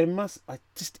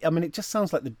 it just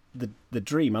sounds like the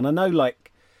dream. And I know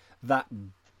like that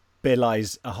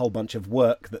belies a whole bunch of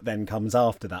work that then comes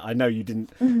after that. I know you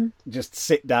didn't just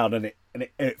sit down and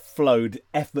it flowed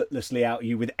effortlessly out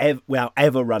you without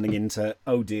ever running into,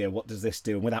 oh dear, what does this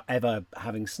do? And without ever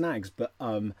having snags. But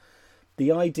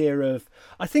the idea of,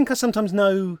 I think I sometimes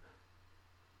know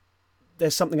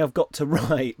there's something I've got to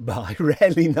write, but I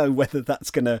rarely know whether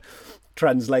that's going to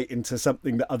translate into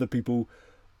something that other people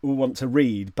will want to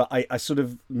read. But I sort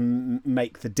of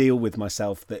make the deal with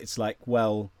myself that it's like,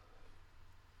 well,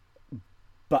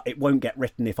 but it won't get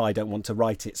written if I don't want to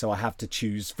write it. So I have to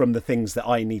choose from the things that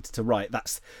I need to write.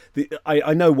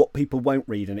 I know what people won't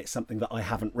read, and it's something that I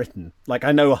haven't written. Like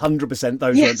I know 100%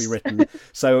 those won't be written.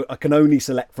 So I can only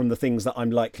select from the things that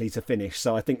I'm likely to finish.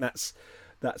 So I think that's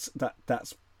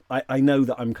I know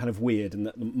that I'm kind of weird, and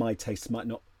that my tastes might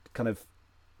not kind of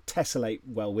tessellate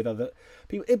well with other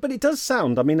people. But it does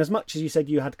sound, I mean, as much as you said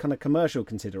you had kind of commercial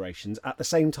considerations, at the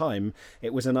same time,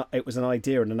 it was an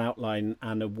idea and an outline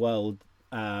and a world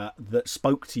that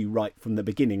spoke to you right from the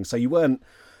beginning. So you weren't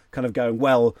kind of going,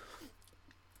 well,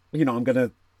 you know, I'm going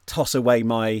to toss away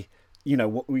my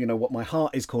what my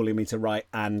heart is calling me to write,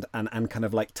 and kind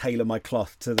of like tailor my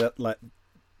cloth to the like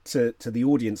to the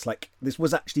audience. Like this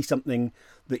was actually something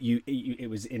that it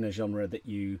was in a genre that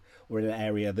you, or in an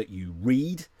area that you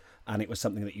read, and it was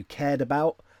something that you cared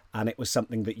about, and it was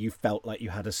something that you felt like you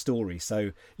had a story.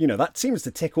 So that seems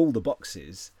to tick all the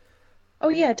boxes. Oh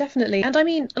yeah, definitely. And I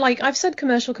mean, like I've said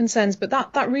commercial concerns, but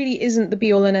that really isn't the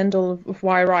be all and end all of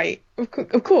why I write.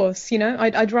 Of course,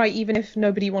 I'd write even if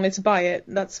nobody wanted to buy it.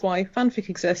 That's why fanfic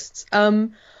exists.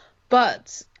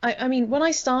 But I mean, when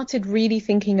I started really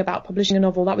thinking about publishing a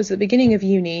novel, that was at the beginning of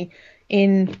uni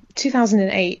in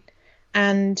 2008.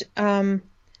 And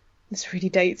this really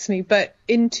dates me, but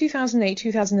in 2008,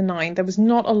 2009, there was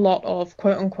not a lot of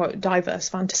quote unquote diverse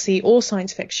fantasy or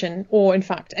science fiction, or in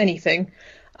fact anything.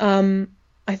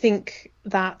 I think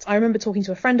that I remember talking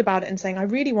to a friend about it and saying, I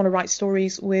really want to write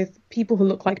stories with people who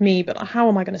look like me, but how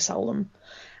am I going to sell them?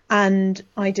 And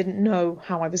I didn't know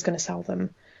how I was going to sell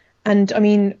them. And I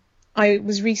mean, I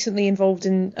was recently involved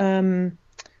in an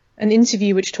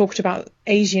interview which talked about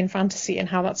Asian fantasy and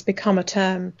how that's become a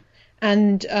term.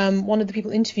 And one of the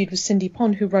people interviewed was Cindy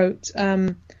Pond, who wrote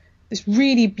this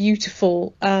really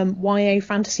beautiful YA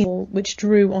fantasy novel which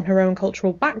drew on her own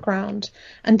cultural background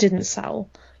and didn't sell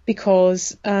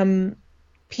because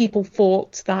people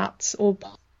thought that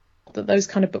those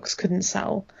kind of books couldn't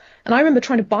sell. And I remember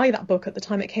trying to buy that book at the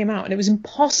time it came out, and it was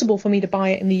impossible for me to buy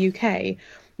it in the UK,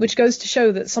 which goes to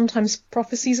show that sometimes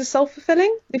prophecies are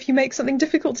self-fulfilling. If you make something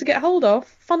difficult to get hold of,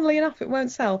 funnily enough, it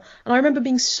won't sell. And I remember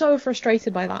being so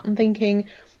frustrated by that and thinking,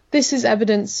 this is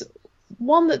evidence,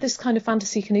 one, that this kind of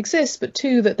fantasy can exist, but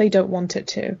two, that they don't want it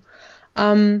to.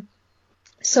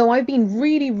 So I've been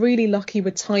really, really lucky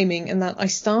with timing, in that I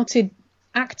started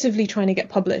actively trying to get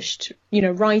published,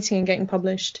 writing and getting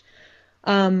published,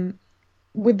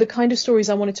 with the kind of stories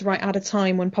I wanted to write at a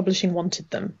time when publishing wanted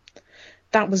them.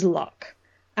 That was luck.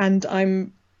 And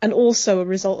also a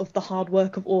result of the hard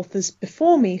work of authors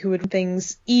before me who had done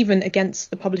things even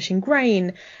against the publishing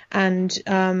grain,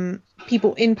 and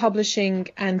people in publishing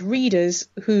and readers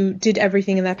who did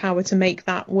everything in their power to make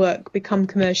that work become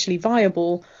commercially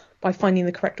viable by finding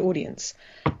the correct audience.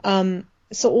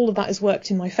 So all of that has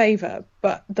worked in my favour,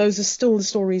 but those are still the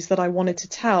stories that I wanted to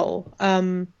tell,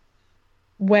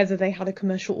 whether they had a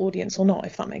commercial audience or not,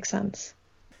 if that makes sense.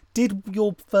 Did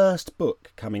your first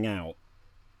book coming out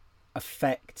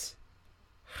affect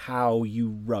how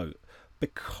you wrote?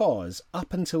 Because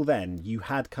up until then you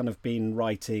had kind of been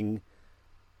writing,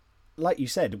 like you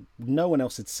said, no one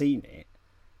else had seen it,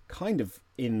 kind of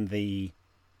in the,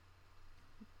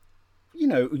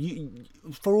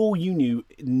 for all you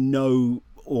knew,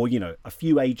 or a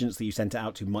few agents that you sent it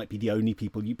out to might be the only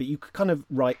people but you could kind of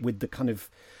write with the kind of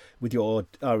with the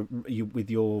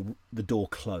door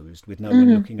closed, with no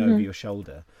one looking over your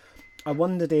shoulder. I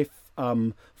wondered if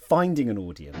finding an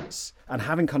audience and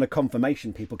having kind of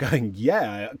confirmation, people going,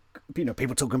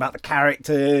 people talking about the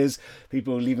characters,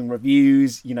 people leaving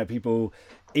reviews, people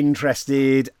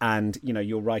interested, and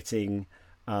you're writing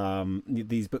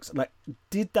these books. Like,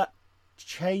 did that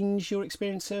change your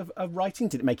experience of writing?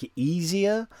 Did it make it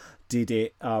easier? Did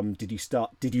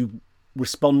you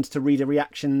respond to reader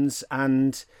reactions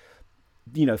and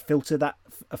filter that,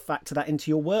 factor that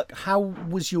into your work? How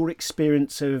was your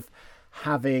experience of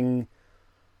having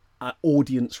an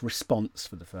audience response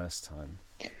for the first time?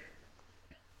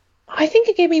 I think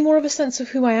it gave me more of a sense of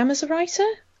who I am as a writer,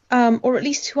 or at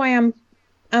least who I am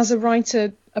as a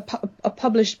writer, a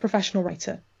published professional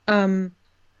writer. I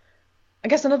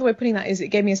guess another way of putting that is it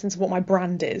gave me a sense of what my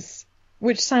brand is,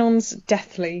 which sounds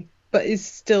deathly, but is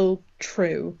still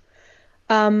true.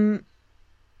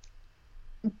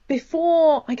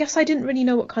 Before, I guess I didn't really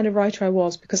know what kind of writer I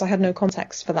was because I had no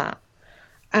context for that.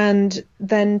 And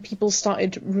then people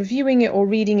started reviewing it or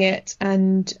reading it,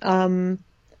 and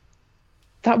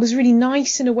that was really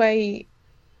nice in a way.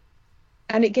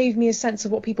 And it gave me a sense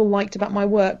of what people liked about my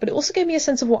work, but it also gave me a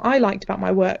sense of what I liked about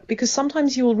my work, because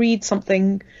sometimes you'll read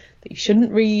something that you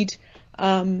shouldn't read,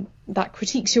 that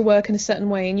critiques your work in a certain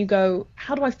way, and you go,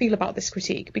 how do I feel about this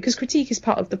critique? Because critique is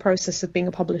part of the process of being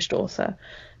a published author.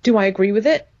 Do I agree with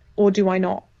it or do I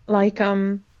not? Like,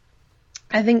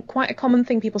 I think quite a common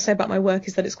thing people say about my work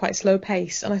is that it's quite slow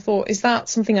paced, and I thought, is that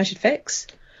something I should fix?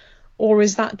 Or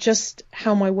is that just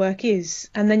how my work is?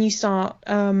 And then you start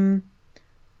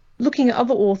looking at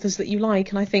other authors that you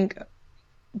like, and I think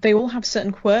they all have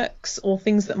certain quirks or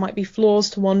things that might be flaws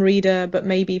to one reader but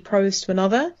maybe pros to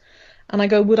another. And I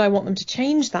go, would I want them to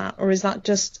change that? Or is that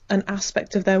just an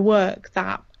aspect of their work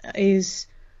that is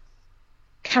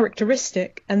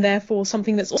characteristic and therefore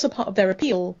something that's also part of their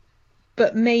appeal,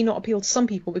 but may not appeal to some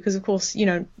people because, of course, you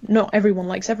know, not everyone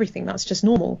likes everything. That's just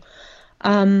normal.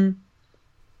 So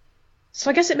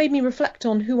I guess it made me reflect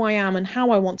on who I am and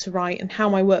how I want to write and how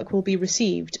my work will be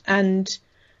received. And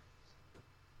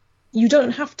you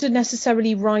don't have to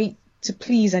necessarily write to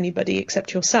please anybody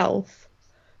except yourself.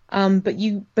 But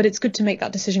it's good to make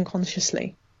that decision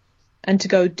consciously and to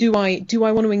go, do I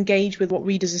want to engage with what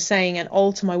readers are saying and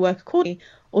alter my work accordingly?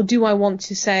 Or do I want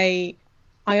to say,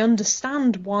 I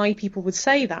understand why people would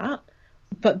say that,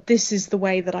 but this is the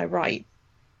way that I write.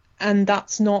 And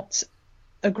that's not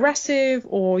aggressive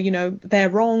or, you know, they're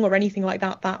wrong or anything like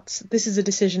that. This is a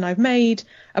decision I've made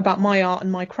about my art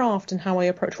and my craft and how I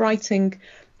approach writing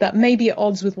that may be at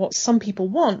odds with what some people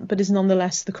want, but is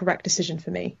nonetheless the correct decision for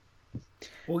me.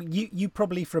 Well, you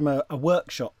probably from a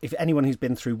workshop, if anyone who's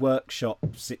been through workshop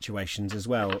situations as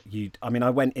well, I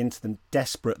went into them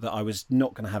desperate that I was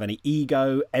not going to have any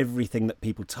ego. Everything that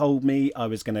people told me, I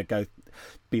was going to go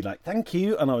be like, thank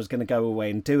you. And I was going to go away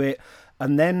and do it.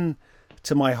 And then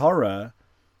to my horror,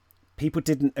 people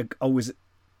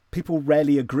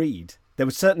rarely agreed. There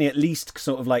was certainly at least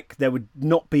sort of like, there would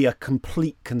not be a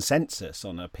complete consensus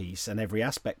on a piece and every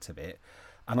aspect of it.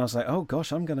 And I was like, oh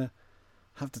gosh, I'm going to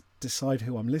have to decide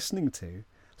who I'm listening to.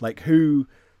 Who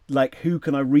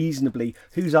can I reasonably,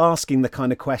 who's asking the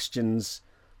kind of questions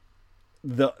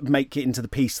that make it into the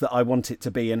piece that I want it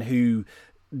to be, and who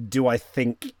do I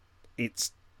think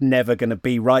it's never going to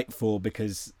be right for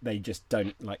because they just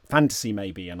don't like fantasy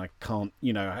maybe, and I can't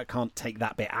take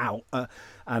that bit out,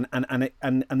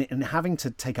 and having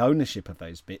to take ownership of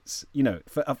those bits. You know,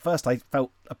 at first I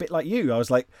felt a bit like you. I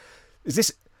was like,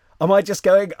 am I just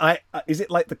going? Is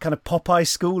it like the kind of Popeye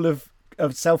school of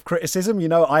self-criticism? You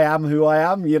know, I am who I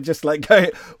am. You're just like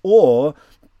going,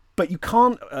 but you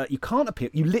can't appeal.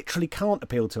 You literally can't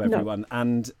appeal to everyone,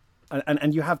 no.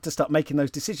 and you have to start making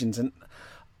those decisions. And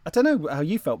I don't know how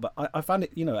you felt, but I found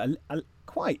it, you know,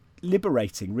 quite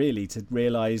liberating, really, to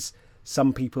realise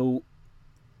some people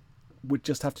would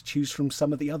just have to choose from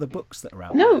some of the other books that are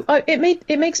out there. No,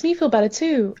 it makes me feel better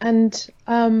too, and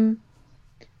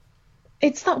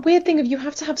it's that weird thing of you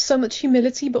have to have so much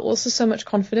humility, but also so much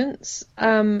confidence.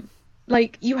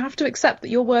 Like, you have to accept that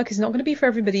your work is not going to be for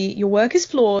everybody. Your work is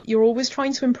flawed. You're always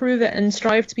trying to improve it and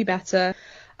strive to be better.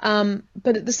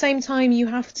 But at the same time, you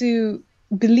have to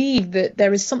believe that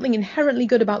there is something inherently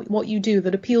good about what you do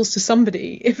that appeals to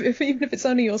somebody, even if it's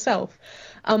only yourself.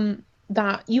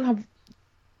 That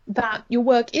your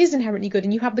work is inherently good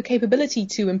and you have the capability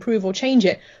to improve or change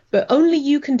it, but only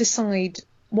you can decide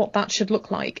what that should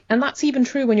look like. And that's even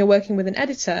true when you're working with an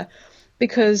editor,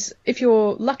 because if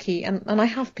you're lucky, and I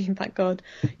have been, thank God,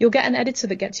 you'll get an editor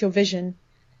that gets your vision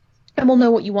and will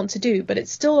know what you want to do, but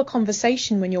it's still a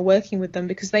conversation when you're working with them,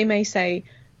 because they may say,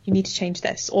 you need to change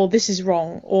this, or this is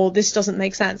wrong, or this doesn't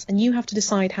make sense, and you have to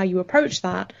decide how you approach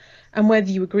that and whether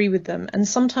you agree with them. And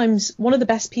sometimes one of the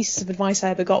best pieces of advice I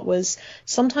ever got was,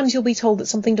 sometimes you'll be told that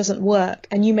something doesn't work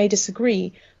and you may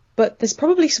disagree, but there's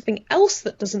probably something else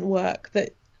that doesn't work,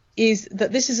 that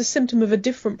this is a symptom of a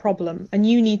different problem, and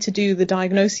you need to do the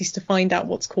diagnosis to find out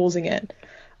what's causing it,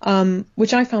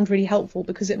 which I found really helpful,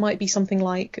 because it might be something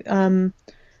like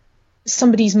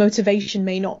somebody's motivation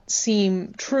may not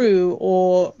seem true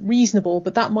or reasonable,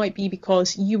 but that might be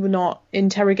because you were not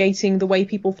interrogating the way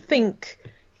people think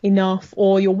enough,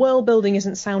 or your world building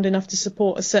isn't sound enough to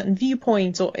support a certain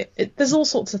viewpoint, or there's all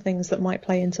sorts of things that might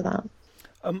play into that.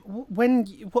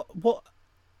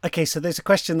 Okay, so there's a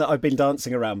question that I've been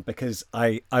dancing around, because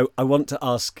I want to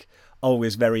ask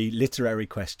always very literary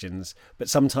questions, but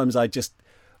sometimes I just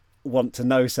want to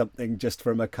know something just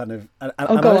from a kind of... And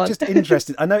I was just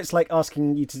interested. I know it's like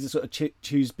asking you to sort of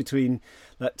choose between...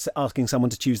 Like asking someone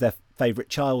to choose their favourite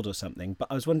child or something, but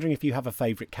I was wondering if you have a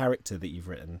favourite character that you've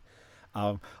written.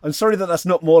 I'm sorry that's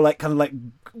not more like kind of like,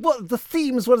 what the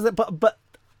themes, what is it? But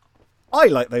I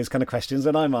like those kind of questions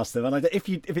when I'm asked them, and if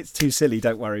it's too silly,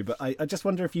 don't worry. But I just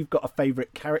wonder if you've got a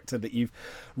favourite character that you've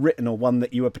written, or one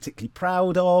that you were particularly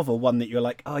proud of, or one that you're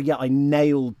like, oh yeah, I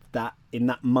nailed that in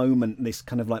that moment, this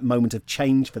kind of like moment of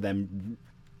change for them.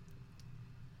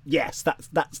 Yes,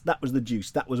 that was the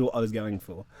juice. That was what I was going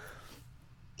for.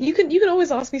 You can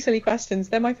always ask me silly questions.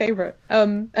 They're my favourite.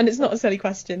 And it's not a silly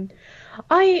question.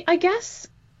 I guess.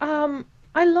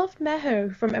 I loved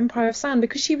Meho from Empire of Sand,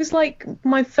 because she was like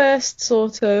my first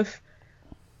sort of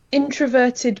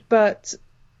introverted but,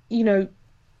 you know,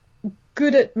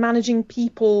 good at managing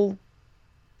people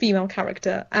female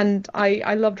character. And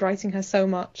I loved writing her so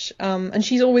much. And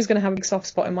she's always going to have a big soft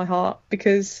spot in my heart,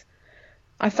 because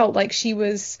I felt like she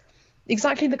was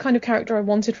exactly the kind of character I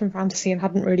wanted from fantasy and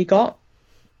hadn't really got.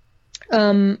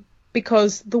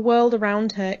 Because the world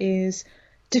around her is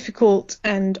difficult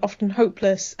and often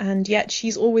hopeless, and yet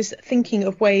she's always thinking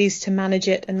of ways to manage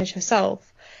it and manage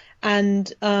herself.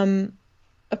 And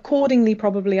accordingly,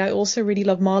 probably, I also really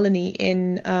love Marlene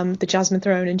in The Jasmine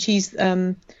Throne, and she's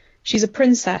a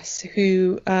princess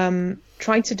who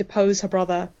tried to depose her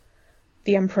brother,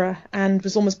 the emperor, and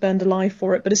was almost burned alive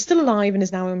for it, but is still alive and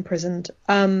is now imprisoned.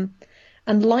 And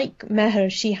like Meher,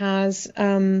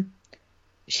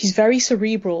 she's very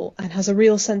cerebral and has a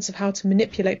real sense of how to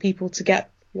manipulate people to get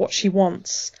what she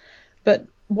wants. But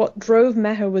what drove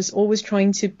Meher was always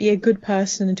trying to be a good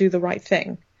person and do the right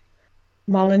thing.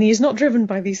 Marlene is not driven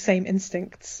by these same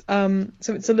instincts. So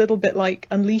it's a little bit like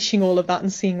unleashing all of that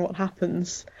and seeing what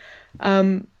happens.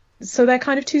 So they're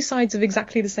kind of two sides of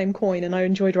exactly the same coin, and I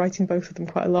enjoyed writing both of them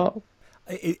quite a lot.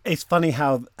 It's funny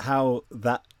how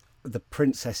that the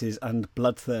princesses and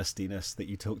bloodthirstiness that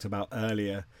you talked about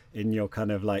earlier in your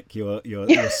kind of like your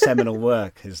seminal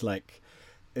work is like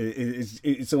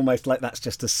it's almost like that's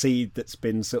just a seed that's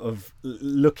been sort of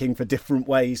looking for different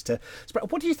ways to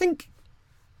spread. What do you think?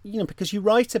 You know, because you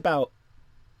write about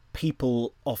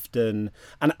people often,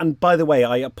 and by the way,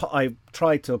 I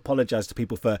try to apologise to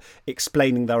people for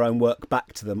explaining their own work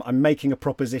back to them. I'm making a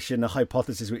proposition, a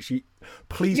hypothesis, which you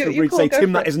please feel free to say,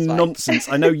 Tim, that is nonsense.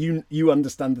 I know you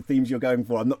understand the themes you're going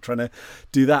for. I'm not trying to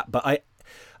do that, but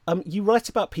you write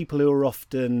about people who are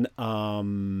often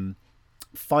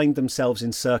find themselves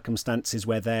in circumstances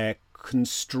where they're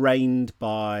constrained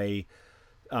by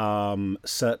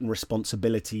certain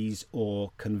responsibilities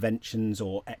or conventions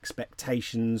or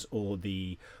expectations or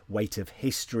the weight of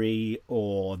history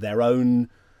or their own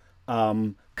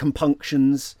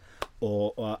compunctions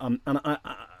and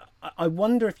I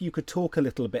wonder if you could talk a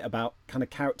little bit about kind of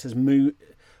characters,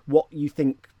 what you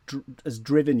think has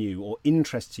driven you or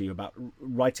interests you about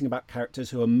writing about characters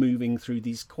who are moving through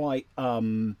these quite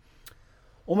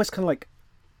almost kind of like,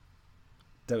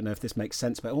 don't know if this makes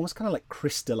sense, but almost kind of like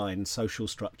crystalline social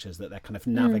structures that they're kind of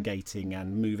navigating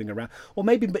and moving around, or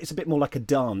maybe it's a bit more like a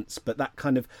dance, but that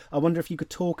kind of, I wonder if you could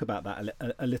talk about that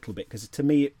a little bit, because to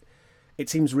me it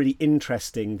seems really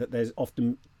interesting that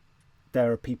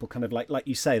there are people kind of like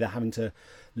you say, they're having to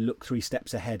look 3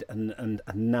 steps ahead and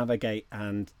navigate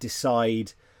and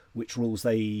decide which rules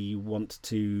they want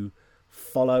to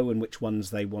follow and which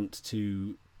ones they want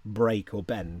to break or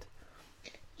bend.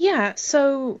 Yeah,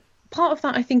 so part of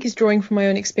that, I think, is drawing from my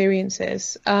own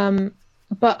experiences, but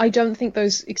I don't think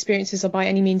those experiences are by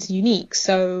any means unique.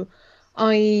 So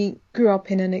I grew up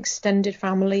in an extended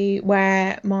family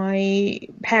where my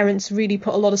parents really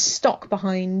put a lot of stock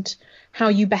behind how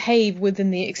you behave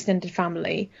within the extended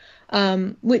family,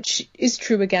 which is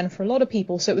true again for a lot of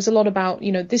people. So it was a lot about,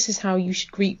 this is how you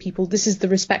should greet people. This is the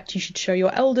respect you should show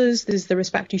your elders. This is the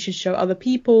respect you should show other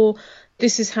people.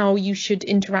 This is how you should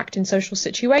interact in social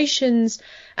situations.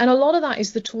 And a lot of that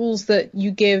is the tools that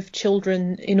you give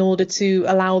children in order to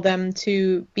allow them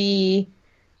to be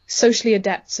socially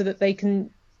adept so that they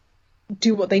can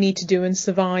do what they need to do and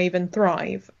survive and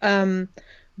thrive.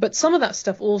 But some of that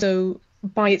stuff also,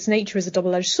 by its nature, is a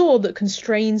double-edged sword that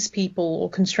constrains people or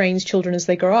constrains children as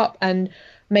they grow up and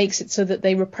makes it so that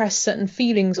they repress certain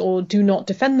feelings or do not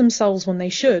defend themselves when they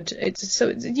should.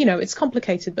 It's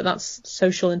complicated, but that's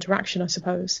social interaction, I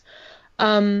suppose.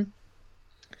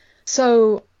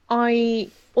 So I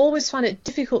always find it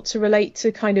difficult to relate to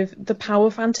kind of the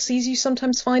power fantasies you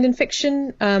sometimes find in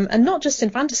fiction, and not just in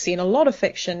fantasy, in a lot of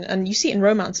fiction, and you see it in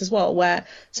romance as well, where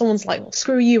someone's like, well,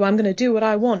 screw you, I'm going to do what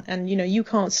I want, and you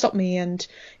can't stop me, and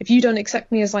if you don't accept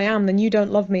me as I am, then you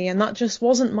don't love me. And that just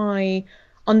wasn't my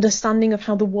understanding of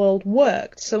how the world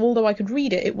worked. So although I could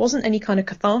read it, it wasn't any kind of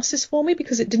catharsis for me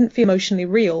because it didn't feel emotionally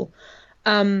real.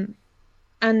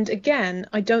 And again,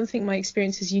 I don't think my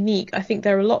experience is unique. I think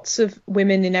there are lots of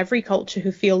women in every culture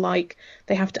who feel like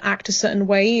they have to act a certain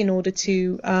way in order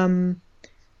to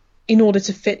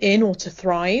fit in or to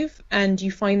thrive. And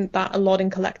you find that a lot in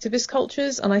collectivist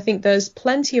cultures. And I think there's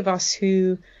plenty of us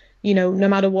who, no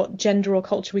matter what gender or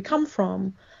culture we come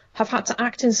from, have had to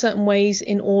act in certain ways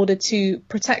in order to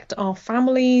protect our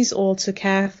families or to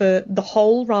care for the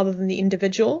whole rather than the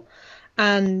individual.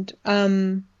 And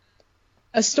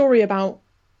a story about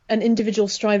an individual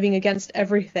striving against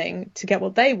everything to get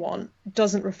what they want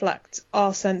doesn't reflect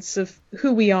our sense of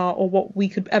who we are or what we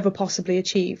could ever possibly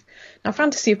achieve. Now,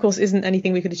 fantasy, of course, isn't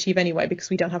anything we could achieve anyway because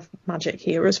we don't have magic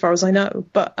here, as far as I know.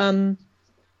 But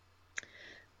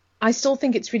I still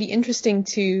think it's really interesting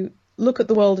to look at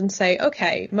the world and say,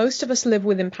 okay, most of us live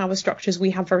within power structures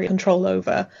we have very control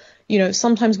over.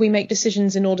 Sometimes we make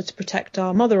decisions in order to protect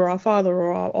our mother or our father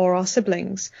or our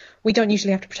siblings. We don't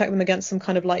usually have to protect them against some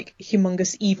kind of like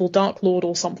humongous evil dark lord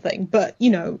or something. But,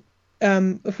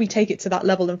 if we take it to that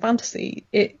level in fantasy,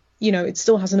 it, you know, it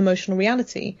still has an emotional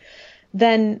reality.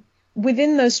 Then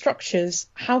within those structures,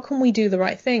 how can we do the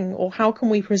right thing, or how can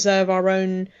we preserve our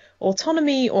own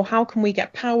autonomy, or how can we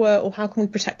get power, or how can we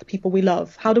protect the people we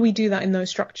love? How do we do that in those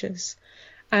structures?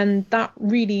 And that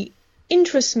really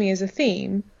interests me as a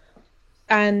theme,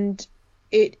 and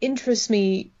it interests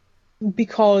me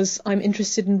because I'm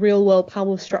interested in real world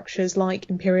power structures like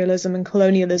imperialism and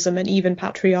colonialism and even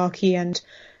patriarchy and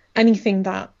anything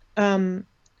that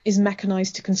is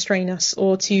mechanized to constrain us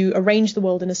or to arrange the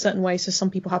world in a certain way so some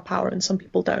people have power and some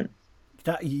people don't.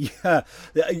 Yeah,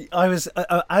 I was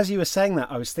as you were saying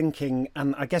that, I was thinking,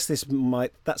 and I guess this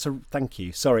might. That's a thank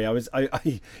you. Sorry,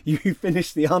 you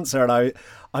finished the answer, and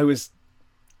I was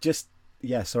just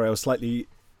sorry, I was slightly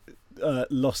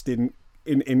lost in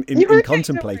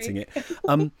contemplating it.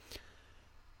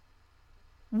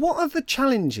 What are the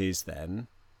challenges then?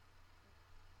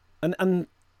 And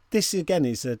this again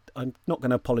is I'm not going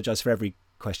to apologise for every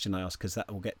question I ask because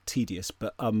that will get tedious,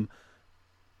 but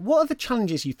what are the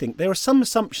challenges you think? There are some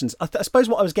assumptions. I suppose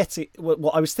what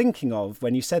I was thinking of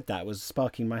when you said that was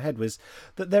sparking my head was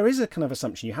that there is a kind of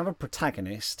assumption. You have a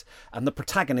protagonist, and the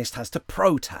protagonist has to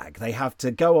protag. They have to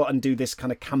go out and do this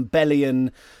kind of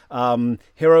Campbellian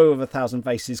hero of 1,000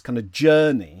 faces kind of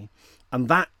journey, and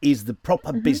that is the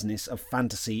proper business of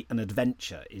fantasy and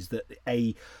adventure. Is that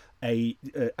a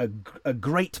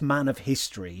great man of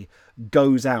history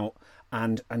goes out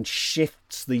and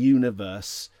shifts the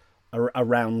universe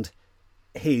around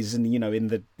his, and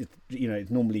it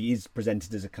normally is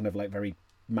presented as a kind of like very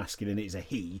masculine. It is a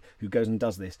he who goes and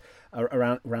does this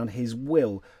around his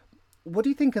will. What do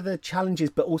you think are the challenges,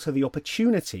 but also the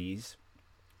opportunities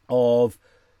of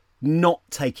not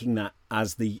taking that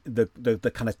as the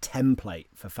kind of template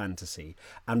for fantasy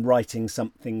and writing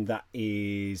something that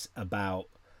is about,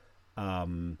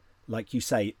 like you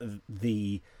say,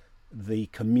 the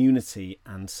community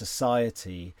and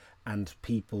society and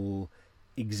people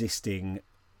existing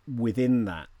within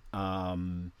that,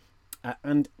 and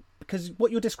because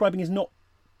what you're describing is not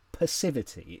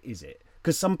passivity, is it?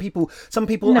 Because some people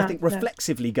I think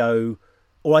reflexively go,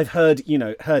 or I've heard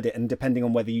it, and depending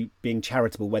on whether you being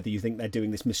charitable, whether you think they're doing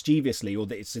this mischievously or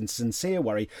that it's in sincere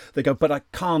worry, they go, but I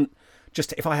can't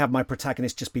just, if I have my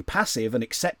protagonist just be passive and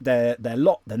accept their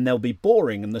lot, then they'll be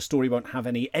boring and the story won't have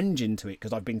any engine to it,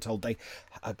 because I've been told a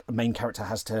main character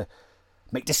has to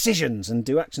make decisions and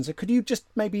do actions. So could you just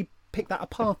maybe pick that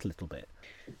apart a little bit?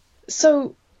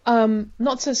 So,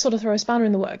 not to sort of throw a spanner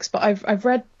in the works, but I've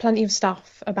read plenty of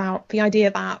stuff about the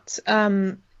idea that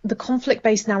the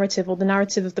conflict-based narrative, or the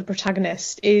narrative of the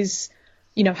protagonist, is,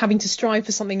 having to strive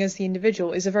for something as the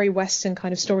individual, is a very Western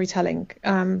kind of storytelling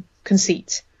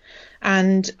conceit.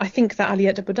 And I think that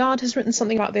Aliette de Bodard has written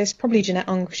something about this, probably Jeanette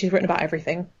Ung. She's written about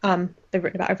everything. They've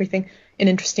written about everything in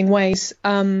interesting ways.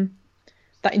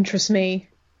 That interests me.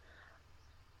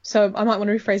 So I might want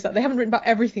to rephrase that. They haven't written about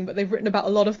everything, but they've written about a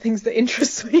lot of things that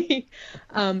interest me.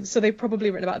 So they've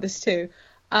probably written about this too.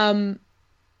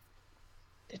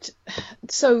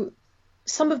 So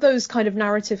some of those kind of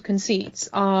narrative conceits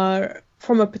are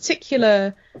from a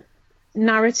particular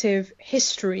narrative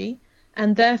history,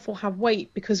 and therefore have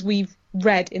weight because we've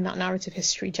read in that narrative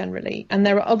history generally. And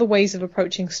there are other ways of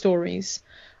approaching stories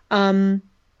that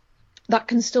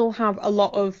can still have a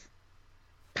lot of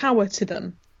power to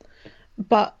them.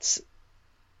 But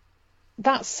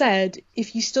that said,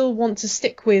 if you still want to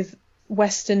stick with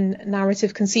Western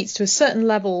narrative conceits to a certain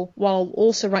level while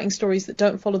also writing stories that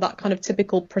don't follow that kind of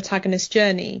typical protagonist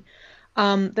journey,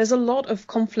 there's a lot of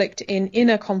conflict in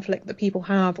inner conflict that people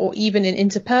have, or even in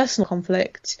interpersonal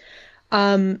conflict,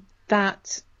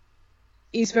 that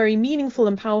is very meaningful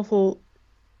and powerful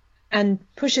and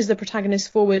pushes the protagonist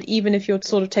forward, even if you're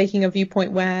sort of taking a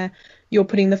viewpoint where you're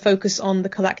putting the focus on the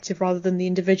collective rather than the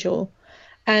individual.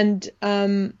 And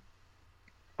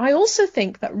I also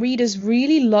think that readers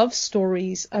really love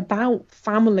stories about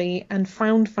family and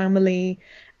found family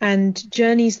and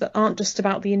journeys that aren't just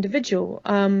about the individual.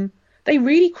 They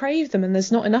really crave them, and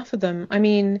there's not enough of them. I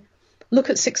mean, look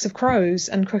at Six of Crows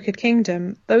and Crooked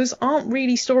Kingdom. Those aren't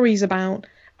really stories about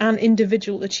an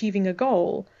individual achieving a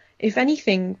goal. If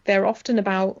anything, they're often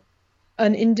about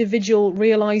an individual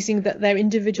realizing that their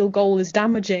individual goal is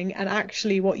damaging, and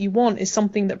actually what you want is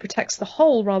something that protects the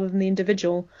whole rather than the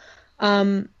individual.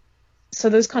 So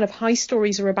those kind of high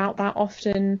stories are about that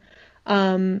often.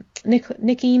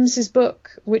 Nick Eames's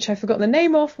book, which I forgot the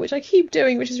name of, which I keep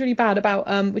doing, which is really bad, about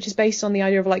which is based on the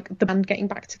idea of like the band getting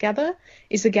back together,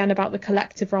 is again about the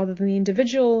collective rather than the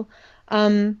individual.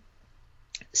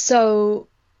 So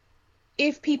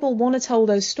if people want to tell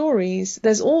those stories,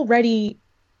 there's already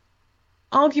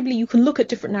arguably you can look at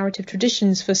different narrative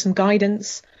traditions for some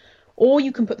guidance, or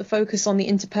you can put the focus on the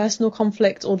interpersonal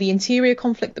conflict or the interior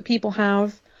conflict that people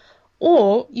have,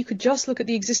 or you could just look at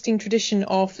the existing tradition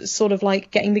of sort of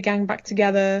like getting the gang back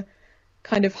together,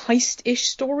 kind of heist-ish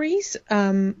stories,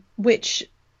 which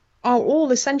are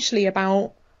all essentially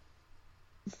about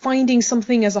finding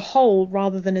something as a whole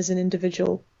rather than as an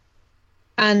individual,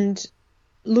 and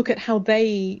look at how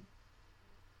they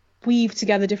weave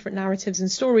together different narratives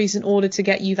and stories in order to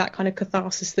get you that kind of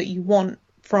catharsis that you want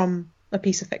from a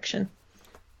piece of fiction.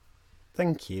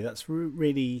 Thank you. That's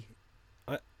really...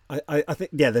 I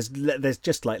think, yeah, there's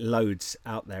just like loads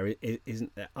out there,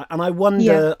 isn't there? And I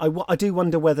wonder, I do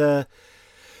wonder whether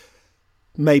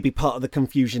maybe part of the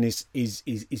confusion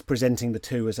is presenting the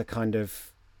two as a kind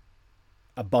of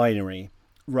a binary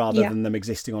rather than them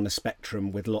existing on a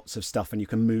spectrum with lots of stuff, and you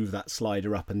can move that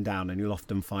slider up and down, and you'll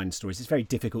often find stories. It's very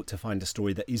difficult to find a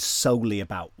story that is solely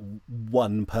about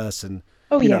one person.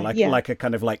 Like a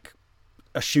kind of like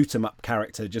a shoot 'em up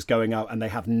character just going out and they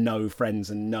have no friends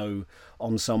and no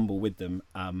ensemble with them.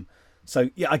 So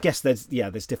yeah, I guess there's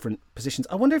different positions.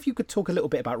 I wonder if you could talk a little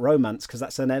bit about romance, because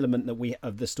that's an element that we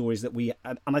of the stories that we,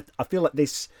 and I feel like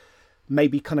this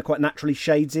maybe kind of quite naturally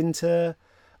shades into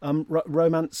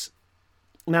romance.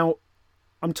 Now,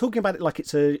 I'm talking about it like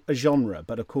it's a genre,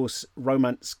 but of course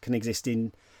romance can exist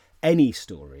in any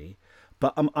story.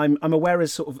 But I'm aware,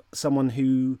 as sort of someone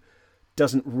who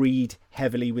doesn't read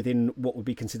heavily within what would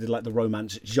be considered like the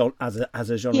romance genre as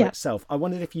a genre itself. I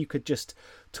wondered if you could just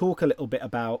talk a little bit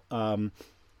about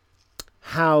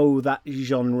how that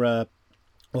genre,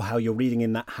 or how you're reading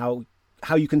in that, how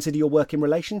you consider your work in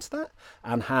relation to that,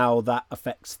 and how that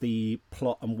affects the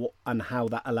plot, and how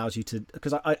that allows you to,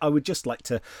 because I would just like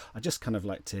to, I just kind of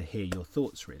like to hear your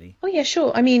thoughts, really. Oh yeah,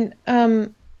 sure. I mean,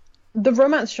 the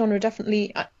romance genre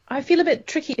definitely, I feel a bit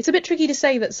tricky. It's a bit tricky to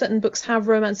say that certain books have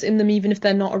romance in them, even if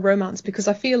they're not a romance, because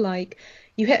I feel like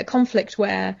you hit a conflict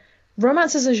where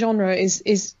romance as a genre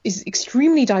is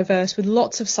extremely diverse with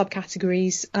lots of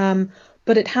subcategories,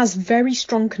 but it has very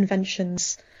strong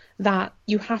conventions that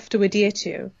you have to adhere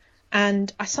to.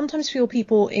 And I sometimes feel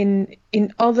people in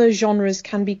other genres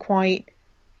can be quite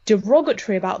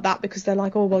derogatory about that, because they're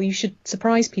like, oh, well, you should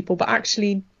surprise people. But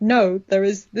actually, no,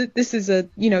 this is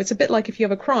it's a bit like if you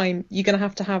have a crime, you're going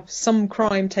to have some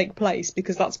crime take place,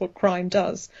 because that's what crime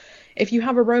does. If you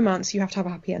have a romance, you have to have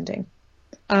a happy ending.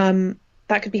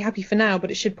 That could be happy for now, but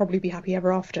it should probably be happy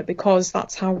ever after, because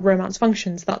that's how romance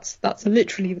functions. That's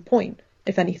literally the point,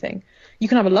 if anything. You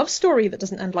can have a love story that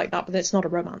doesn't end like that, but it's not a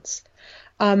romance.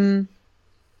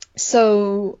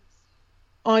 So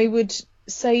I would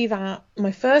say that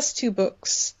my first two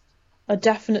books are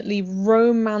definitely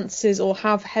romances, or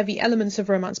have heavy elements of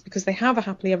romance, because they have a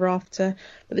happily ever after.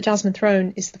 But The Jasmine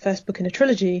Throne is the first book in a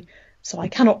trilogy, so I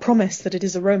cannot promise that it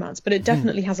is a romance, but it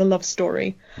definitely has a love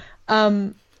story.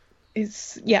 But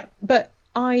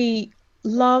I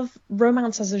love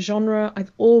romance as a genre.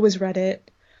 I've always read it.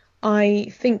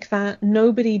 I think that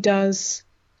nobody does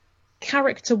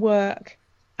character work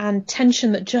and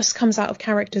tension that just comes out of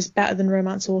characters better than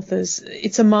romance authors.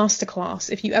 It's a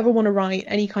masterclass. If you ever want to write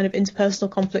any kind of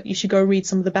interpersonal conflict, you should go read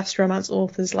some of the best romance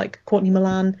authors, like Courtney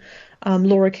Milan,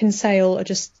 Laura Kinsale are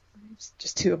just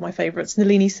two of my favourites.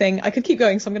 Nalini Singh. I could keep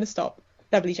going, so I'm going to stop.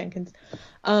 Beverly Jenkins.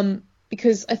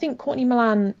 Because I think Courtney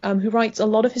Milan, who writes a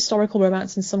lot of historical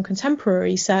romance and some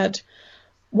contemporary, said,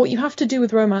 what you have to do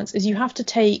with romance is you have to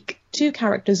take two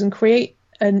characters and create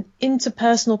an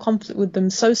interpersonal conflict with them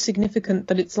so significant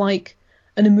that it's like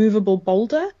an immovable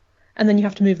boulder, and then you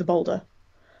have to move the boulder.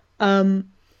 And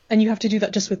you have to do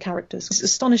that just with characters. It's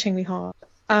astonishingly hard.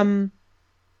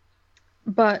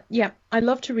 But yeah, I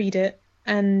love to read it,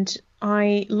 and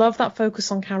I love that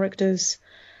focus on characters,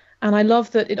 and I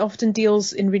love that it often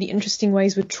deals in really interesting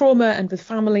ways with trauma and with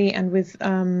family and with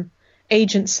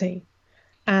agency.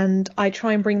 And I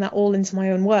try and bring that all into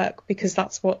my own work, because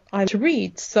that's what I like to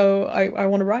read. So I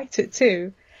want to write it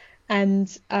too. And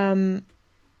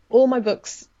all my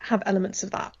books have elements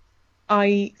of that.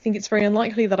 I think it's very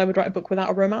unlikely that I would write a book without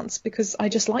a romance, because I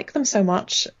just like them so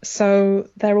much. So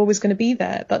they're always going to be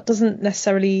there. That doesn't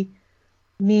necessarily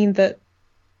mean that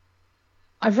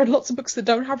I've read lots of books that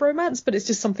don't have romance, but it's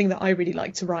just something that I really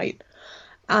like to write.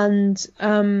 And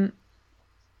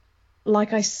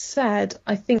like I said,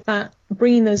 I think that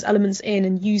bringing those elements in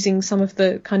and using some of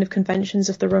the kind of conventions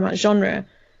of the romance genre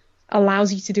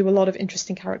allows you to do a lot of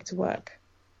interesting character work.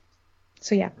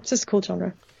 So yeah, it's just a cool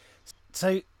genre.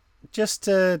 So just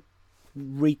to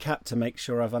recap, to make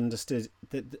sure I've understood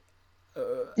that.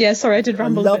 Yeah, sorry, I did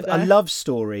ramble a bit there. A love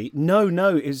story. No,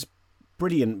 it was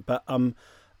brilliant. But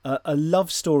a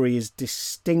love story is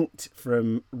distinct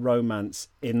from romance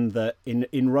in that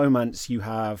in romance you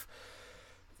have,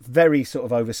 very sort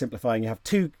of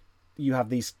oversimplifying, you have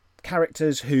these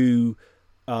characters who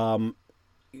are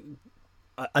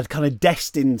kind of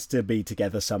destined to be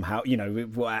together somehow, you know,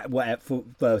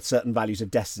 for certain values of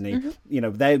destiny. Mm-hmm. You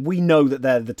know, we know that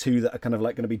they're the two that are kind of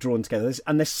like going to be drawn together.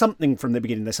 And there's something from the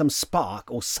beginning, there's some spark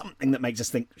or something that makes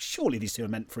us think, surely these two are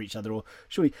meant for each other, or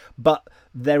surely, but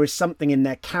there is something in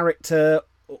their character,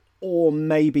 or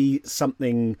maybe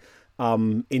something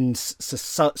in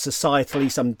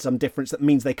societally, some difference that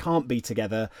means they can't be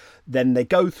together. Then they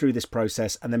go through this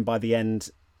process, and then by the end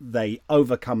they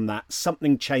overcome that,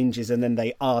 something changes, and then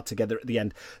they are together at the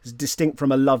end. It's distinct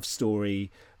from a love story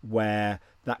where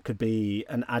that could be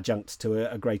an adjunct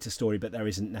to a greater story, but there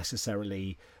isn't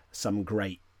necessarily some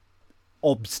great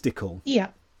obstacle. Yeah.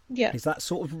 Is that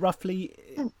sort of roughly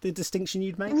the distinction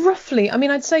you'd make? Roughly. I mean,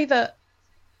 I'd say that,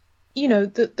 you know,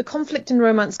 the conflict in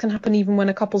romance can happen even when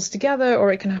a couple's together,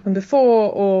 or it can happen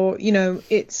before, or, you know,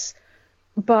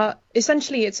 but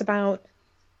essentially it's about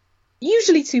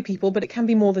usually two people, but it can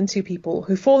be more than two people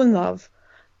who fall in love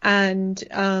and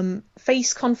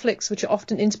face conflicts which are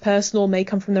often interpersonal, may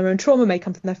come from their own trauma, may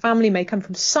come from their family, may come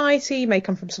from society, may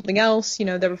come from something else. You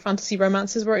know, there are fantasy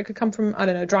romances where it could come from, I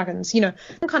don't know, dragons, you know,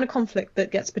 some kind of conflict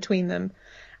that gets between them.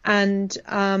 And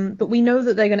but we know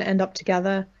that they're going to end up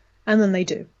together, and then they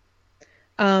do.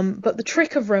 But the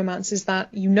trick of romance is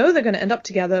that you know they're going to end up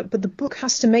together, but the book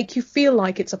has to make you feel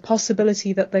like it's a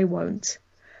possibility that they won't.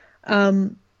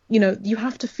 You know, you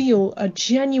have to feel a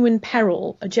genuine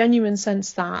peril, a genuine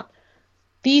sense that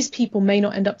these people may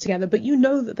not end up together, but you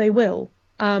know that they will.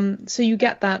 So you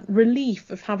get that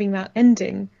relief of having that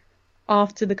ending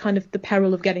after the kind of the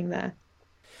peril of getting there.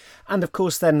 And of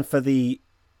course, then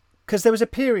because there was a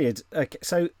period,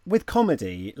 so with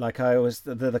comedy, like I always,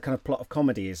 the kind of plot of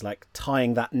comedy is like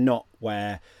tying that knot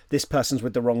where this person's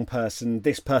with the wrong person,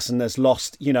 this person has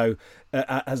lost, you know,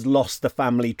 has lost the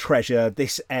family treasure,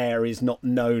 this heir is not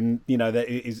known, you know, that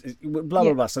is blah,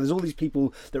 blah, blah. So there's all these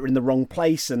people that are in the wrong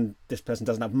place, and this person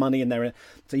doesn't have money, and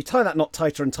so you tie that knot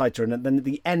tighter and tighter, and then at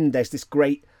the end there's this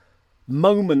great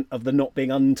moment of the knot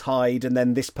being untied, and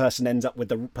then this person ends up with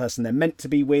the person they're meant to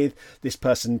be with. This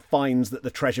person finds that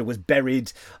the treasure was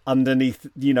buried underneath,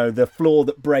 you know, the floor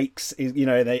that breaks, you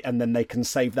know, and then they can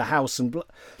save the house. And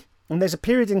there's a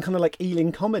period in kind of like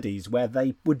Ealing comedies where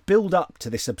they would build up to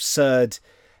this absurd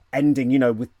ending, you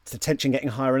know, with the tension getting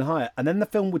higher and higher, and then the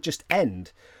film would just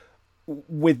end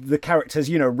with the characters,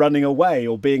 you know, running away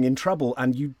or being in trouble,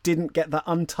 and you didn't get that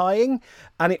untying,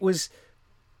 and it was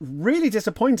really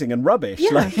disappointing and rubbish.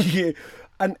 Yeah. Like,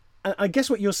 and I guess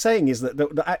what you're saying is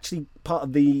that actually part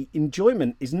of the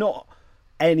enjoyment is not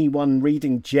anyone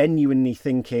reading genuinely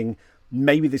thinking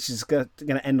maybe this is going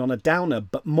to end on a downer,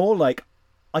 but more like,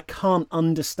 I can't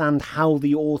understand how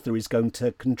the author is going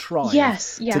to contrive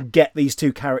to get these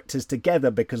two characters together,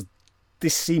 because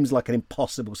this seems like an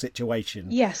impossible situation.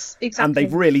 Yes, exactly. And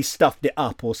they've really stuffed it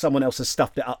up, or someone else has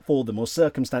stuffed it up for them, or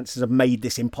circumstances have made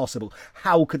this impossible.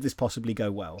 How could this possibly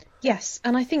go well? Yes,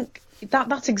 and I think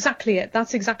that's exactly it.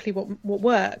 That's exactly what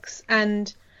works.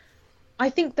 And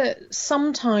I think that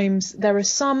sometimes there are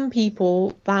some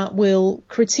people that will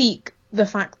critique the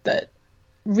fact that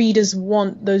readers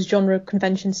want those genre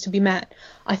conventions to be met.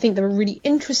 I think there are really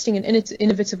interesting and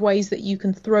innovative ways that you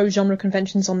can throw genre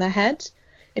conventions on their head,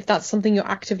 if that's something you're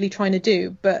actively trying to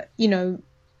do. But, you know,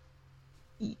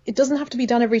 it doesn't have to be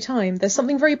done every time. There's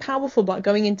something very powerful about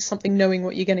going into something knowing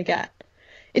what you're going to get.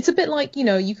 It's a bit like, you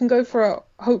know, you can go for a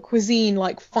haute cuisine,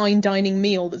 like fine dining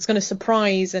meal that's going to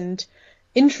surprise and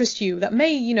interest you, that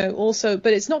may, you know, also,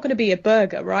 but it's not going to be a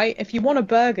burger, right? If you want a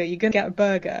burger, you're going to get a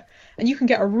burger, and you can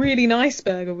get a really nice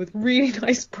burger with really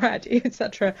nice bread,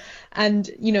 etc. And,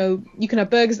 you know, you can have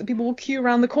burgers that people will queue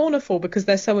around the corner for because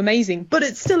they're so amazing, but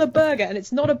it's still a burger, and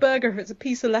it's not a burger if it's a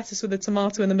piece of lettuce with a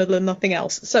tomato in the middle and nothing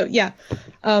else. So yeah,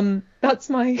 that's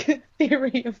my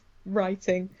theory of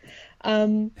writing.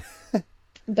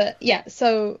 But yeah,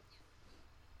 so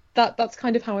that's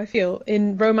kind of how I feel.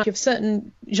 In romance, you have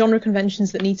certain genre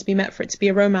conventions that need to be met for it to be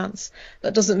a romance.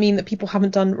 That doesn't mean that people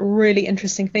haven't done really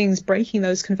interesting things breaking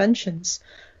those conventions,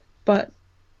 but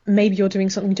maybe you're doing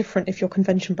something different if you're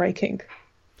convention breaking.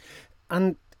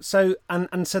 And so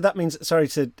that means,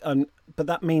 but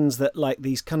that means that like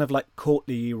these kind of like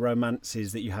courtly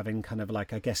romances that you have in kind of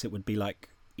like, I guess it would be like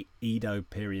Edo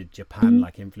period Japan,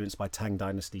 like influenced by Tang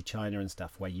Dynasty China and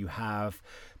stuff, where you have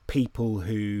people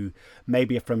who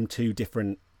maybe are from two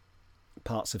different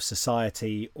parts of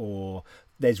society, or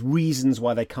there's reasons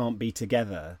why they can't be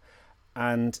together,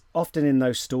 and often in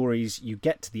those stories you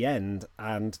get to the end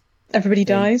and everybody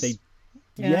dies.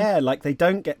 Yeah, like they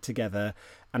don't get together,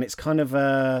 and it's kind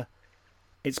of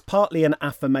it's partly an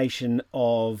affirmation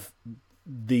of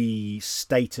the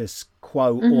status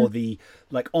quo or the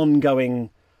like ongoing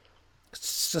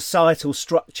societal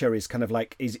structure is kind of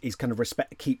like is kind of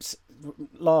respect keeps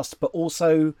last, but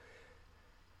also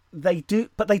they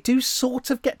do sort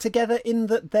of get together in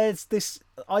that there's this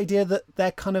idea that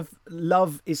their kind of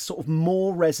love is sort of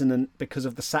more resonant because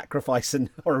of the sacrifice and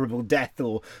horrible death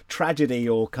or tragedy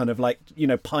or kind of like, you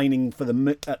know, pining for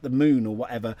at the moon or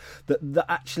whatever, that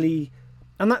actually,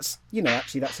 and that's, you know,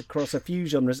 actually that's across a few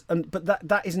genres, but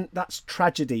that's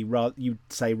tragedy, rather you'd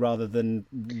say, rather than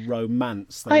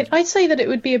romance. I'd say that it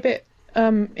would be a bit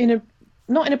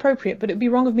not inappropriate, but it'd be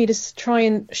wrong of me to try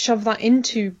and shove that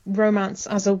into romance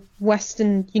as a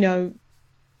Western, you know,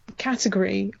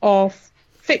 category of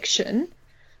fiction,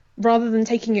 rather than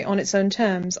taking it on its own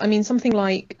terms. I mean, something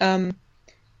like when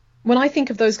I think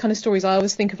of those kind of stories, I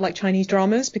always think of like Chinese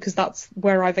dramas, because that's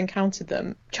where I've encountered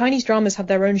them. Chinese dramas have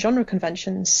their own genre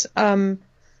conventions and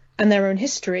their own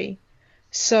history.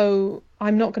 So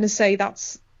I'm not going to say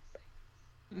that's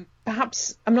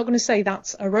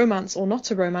a romance or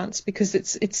not a romance, because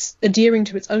it's adhering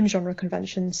to its own genre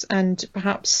conventions and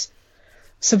perhaps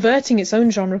subverting its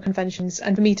own genre conventions.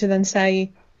 And for me to then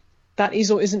say that is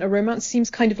or isn't a romance seems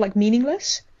kind of like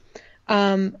meaningless.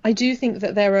 I do think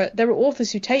that there are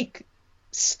authors who take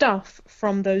stuff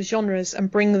from those genres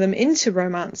and bring them into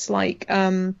romance, like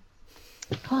oh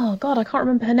god, I can't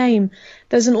remember her name.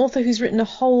 There's an author who's written a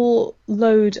whole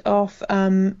load of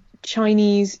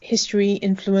Chinese history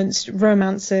influenced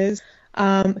romances,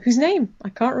 whose name I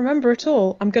can't remember at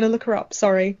all. I'm going to look her up,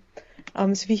 sorry.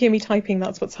 So if you hear me typing,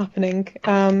 that's what's happening.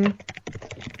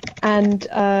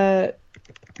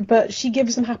 But she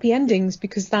gives them happy endings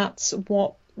because that's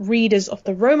what readers of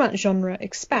the romance genre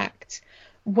expect.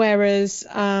 Whereas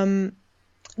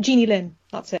Jeannie Lin,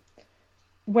 that's it.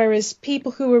 Whereas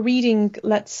people who are reading,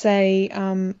 let's say,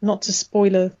 not to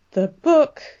spoiler the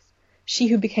book, She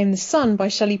Who Became the Sun by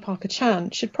Shelley Parker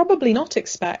Chan, should probably not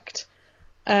expect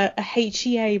a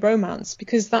HEA romance,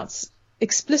 because that's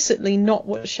explicitly not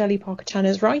what Shelley Parker Chan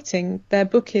is writing. Their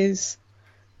book is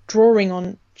drawing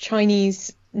on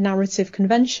Chinese narrative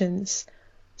conventions,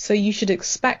 so you should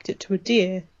expect it to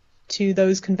adhere to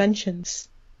those conventions,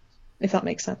 if that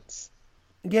makes sense.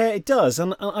 Yeah, it does.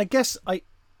 And I guess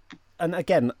and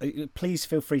again, please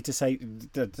feel free to say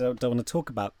don't want to talk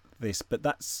about this, but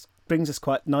that brings us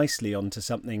quite nicely onto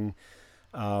something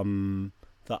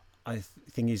that I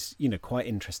think is, you know, quite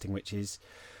interesting, which is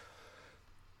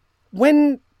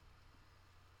when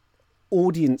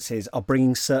audiences are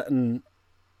bringing certain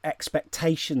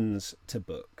expectations to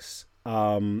books,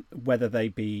 whether they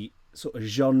be sort of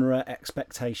genre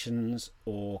expectations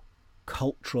or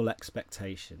cultural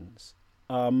expectations.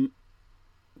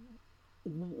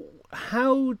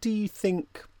 How do you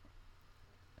think,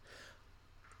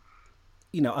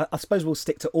 you know, I suppose we'll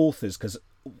stick to authors, because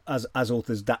as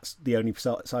authors, that's the only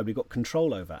side we've got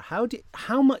control over.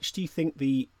 How much do you think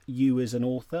you as an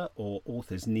author or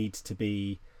authors need to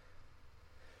be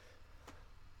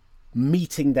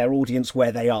meeting their audience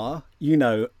where they are, you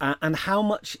know, and how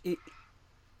much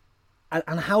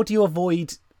and how do you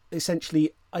avoid,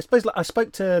 essentially, I suppose, like I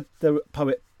spoke to the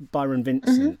poet Byron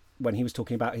Vincent when he was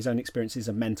talking about his own experiences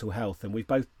of mental health, and we've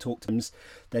both talked to him.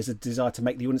 There's a desire to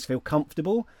make the audience feel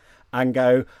comfortable and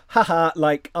go, haha,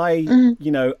 like I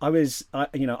was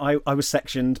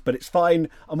sectioned, but it's fine,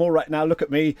 I'm all right now, look at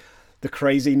me, the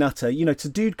crazy nutter, you know, to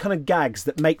do kind of gags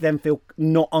that make them feel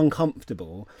not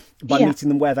uncomfortable by meeting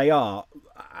them where they are,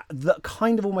 that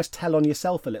kind of almost tell on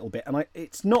yourself a little bit. And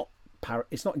it's not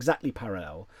exactly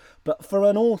parallel, but for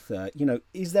an author, you know,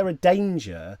 is there a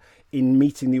danger in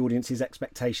meeting the audience's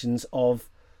expectations of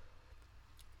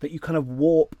that you kind of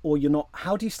warp, or you're not?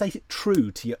 How do you stay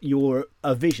true to your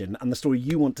vision and the story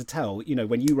you want to tell? You know,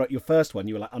 when you wrote your first one,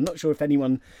 you were like, I'm not sure if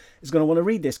anyone is going to want to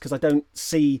read this because I don't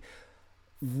see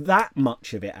that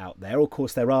much of it out there. Of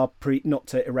course, there are not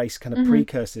to erase kind of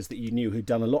precursors that you knew who'd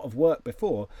done a lot of work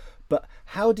before, but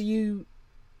how do you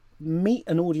meet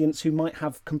an audience who might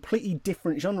have completely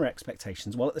different genre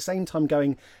expectations while at the same time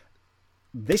going,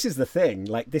 this is the thing,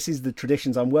 like this is the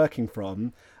traditions I'm working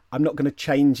from, I'm not going to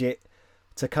change it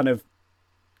to kind of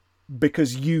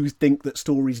because you think that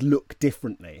stories look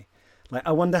differently? Like,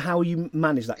 I wonder how you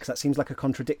manage that, because that seems like a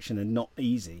contradiction and not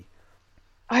easy.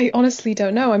 I honestly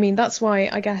don't know. I mean, that's why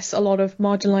I guess a lot of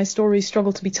marginalised stories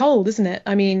struggle to be told, isn't it?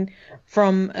 I mean,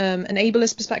 from an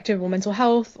ableist perspective or mental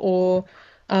health, or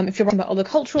if you're writing about other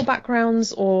cultural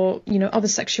backgrounds or, you know, other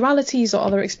sexualities or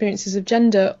other experiences of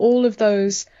gender, all of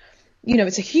those, you know,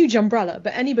 it's a huge umbrella,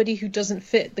 but anybody who doesn't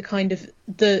fit the kind of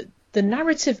the the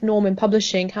narrative norm in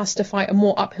publishing has to fight a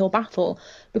more uphill battle,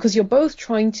 because you're both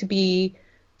trying to be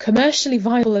commercially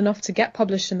viable enough to get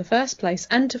published in the first place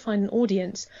and to find an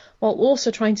audience, while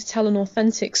also trying to tell an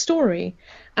authentic story.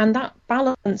 And that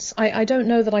balance, I don't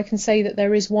know that I can say that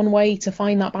there is one way to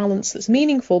find that balance that's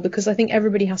meaningful, because I think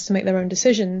everybody has to make their own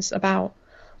decisions about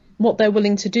what they're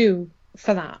willing to do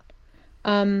for that.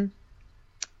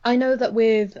 I know that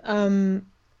with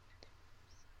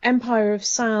Empire of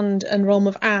Sand and Realm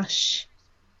of Ash,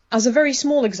 as a very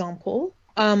small example,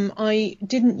 I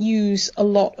didn't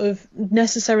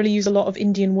necessarily use a lot of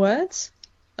Indian words.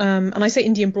 And I say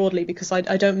Indian broadly because I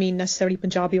don't mean necessarily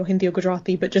Punjabi or Hindi or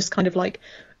Gujarati, but just kind of like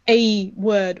a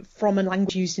word from a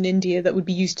language used in India that would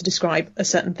be used to describe a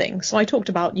certain thing. So I talked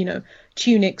about,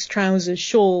 tunics, trousers,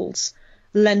 shawls,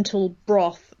 lentil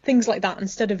broth, things like that,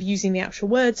 instead of using the actual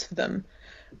words for them,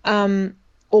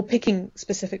 or picking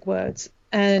specific words.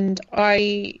 And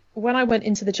when I went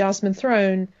into the Jasmine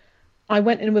Throne, I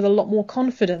went in with a lot more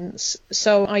confidence.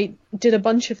 So I did a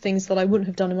bunch of things that I wouldn't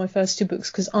have done in my first two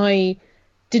books because I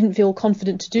didn't feel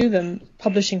confident to do them.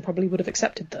 Publishing probably would have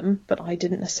accepted them, but I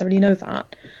didn't necessarily know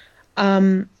that.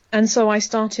 And so I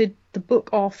started the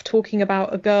book off talking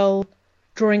about a girl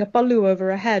drawing a pallu over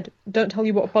her head. Don't tell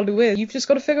you what a pallu is. You've just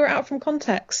got to figure it out from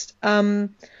context. I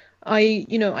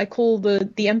call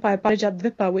the empire Parijat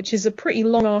Dvipa, which is a pretty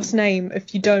long ass name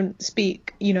if you don't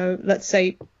speak, let's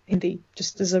say Hindi,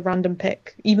 just as a random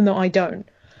pick, even though I don't.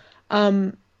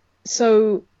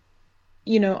 So,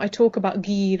 I talk about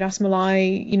ghee,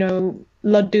 rasmalai,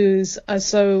 laddus.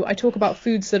 So I talk about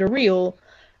foods that are real,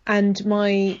 and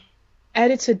my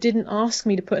editor didn't ask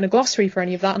me to put in a glossary for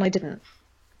any of that, and I didn't.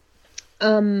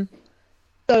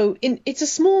 It's a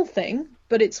small thing,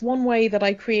 but it's one way that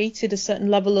I created a certain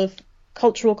level of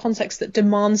cultural context that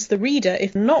demands the reader,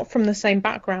 if not from the same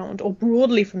background or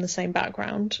broadly from the same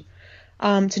background,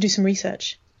 to do some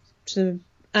research.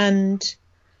 And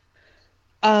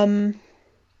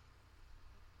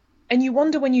you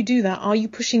wonder when you do that, are you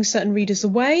pushing certain readers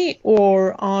away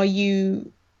or are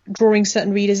you drawing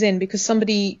certain readers in? Because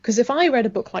if I read a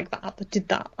book like that did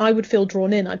that, I would feel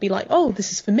drawn in. I'd be like, oh,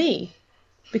 this is for me,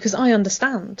 because I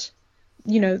understand.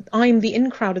 I'm the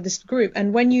in crowd of this group.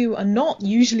 And when you are not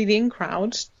usually the in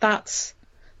crowd, that's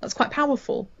quite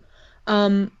powerful.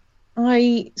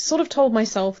 I sort of told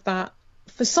myself that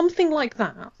for something like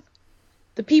that,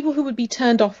 the people who would be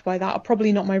turned off by that are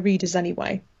probably not my readers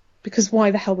anyway, because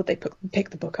why the hell would they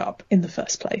pick the book up in the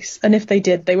first place? And if they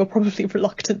did, they were probably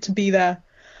reluctant to be there.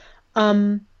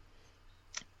 On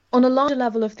a larger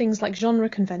level of things like genre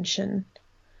convention,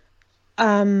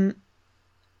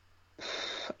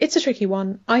 it's a tricky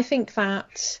one. I think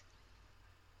that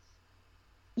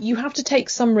you have to take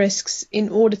some risks in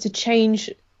order to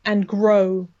change and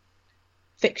grow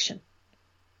fiction.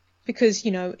 Because,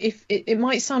 if it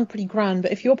might sound pretty grand,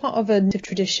 but if you're part of a narrative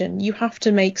tradition, you have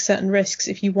to make certain risks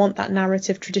if you want that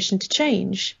narrative tradition to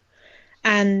change.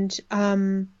 And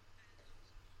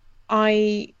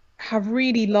I have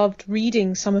really loved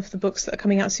reading some of the books that are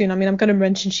coming out soon. I mean, I'm going to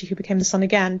mention She Who Became the Sun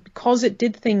again, because it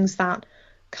did things that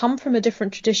come from a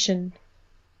different tradition,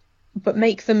 but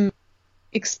make them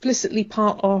explicitly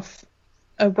part of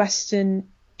a Western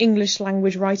English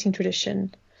language writing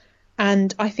tradition.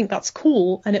 And I think that's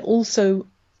cool, and it also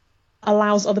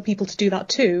allows other people to do that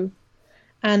too.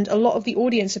 And a lot of the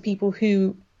audience are people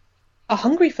who are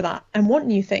hungry for that and want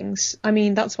new things. I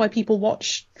mean, that's why people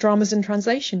watch dramas in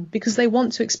translation, because they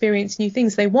want to experience new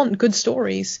things. They want good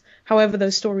stories, however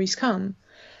those stories come.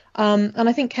 And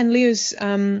I think Ken Liu's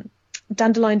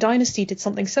Dandelion Dynasty did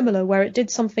something similar, where it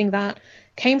did something that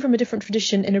came from a different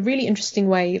tradition in a really interesting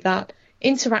way that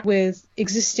interact with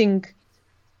existing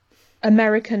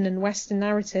American and Western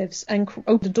narratives and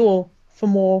opened the door for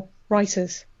more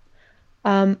writers.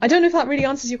 I don't know if that really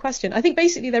answers your question. I think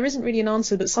basically there isn't really an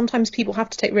answer, but sometimes people have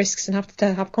to take risks and have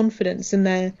to have confidence in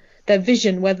their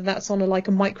vision, whether that's on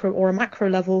a micro or a macro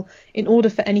level, in order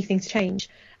for anything to change.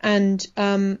 And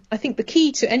I think the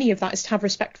key to any of that is to have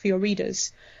respect for your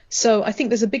readers. So I think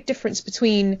there's a big difference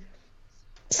between,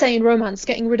 say, in romance,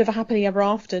 getting rid of a happily ever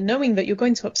after, knowing that you're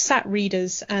going to upset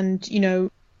readers and,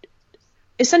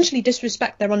 essentially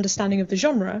disrespect their understanding of the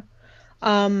genre,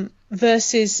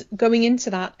 versus going into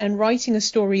that and writing a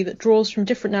story that draws from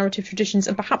different narrative traditions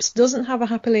and perhaps doesn't have a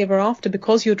happily ever after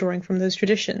because you're drawing from those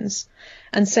traditions,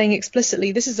 and saying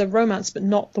explicitly, this is a romance, but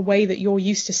not the way that you're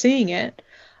used to seeing it,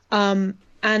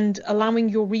 and allowing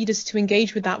your readers to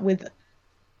engage with that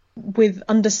with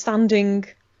understanding,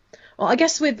 well, I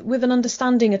guess with an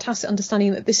understanding, a tacit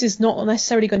understanding that this is not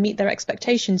necessarily going to meet their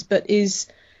expectations, but is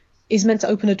meant to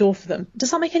open a door for them.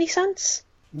 Does that make any sense?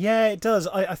 Yeah, it does.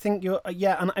 I think you're.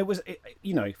 Yeah, and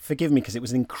forgive me because it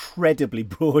was an incredibly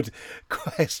broad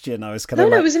question. I was kind No, of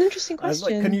no, it like, was an interesting I was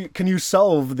like, can question. you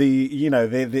solve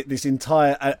this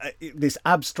entire this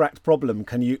abstract problem?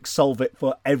 Can you solve it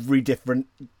for every different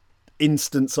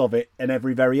instance of it and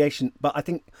every variation? But I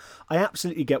think I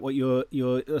absolutely get what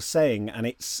you're saying, and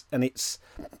it's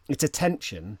a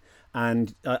tension,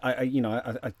 and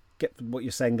I get what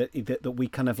you're saying that we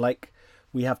kind of like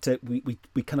we have to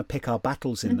we kind of pick our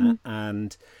battles in Mm-hmm.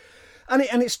 that,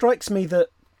 and it strikes me that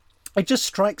it just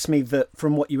strikes me that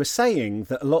from what you were saying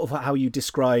that a lot of how you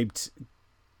described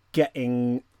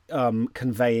getting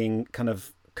conveying kind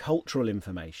of cultural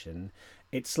information,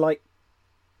 it's like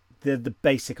the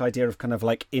basic idea of kind of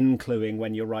like including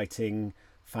when you're writing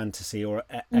fantasy or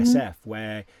Mm-hmm. SF,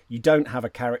 where you don't have a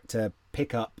character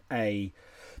pick up a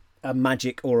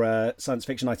magic or a science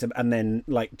fiction item and then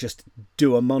like just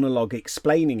do a monologue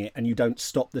explaining it, and you don't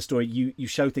stop the story. You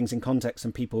show things in context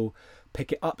and people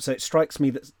pick it up. So it strikes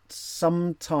me that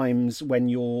sometimes when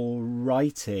you're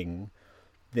writing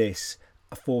this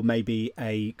for maybe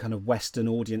a kind of Western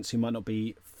audience who might not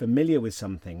be familiar with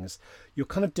some things, you're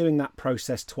kind of doing that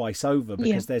process twice over, Yeah.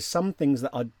 because there's some things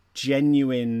that are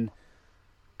genuine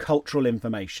cultural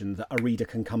information that a reader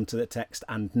can come to the text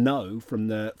and know from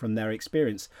their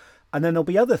experience, and then there'll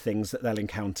be other things that they'll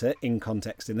encounter in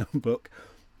context in the book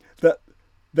that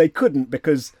they couldn't,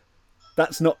 because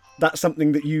that's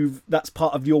something that's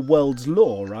part of your world's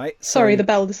lore, right? Sorry, So the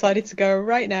bell decided to go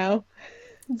right now.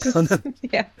 Just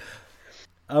yeah.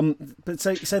 but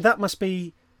so that must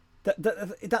be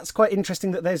that's quite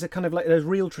interesting that there's a kind of like there's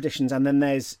real traditions, and then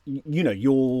there's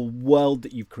your world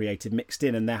that you've created mixed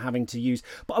in, and they're having to use.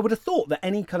 But I would have thought that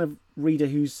any kind of reader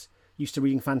who's used to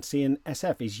reading fantasy and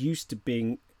SF is used to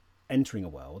being entering a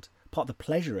world. Part of the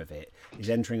pleasure of it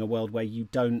is entering a world where you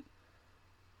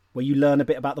learn a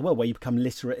bit about the world, where you become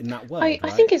literate in that world, I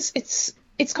right? think it's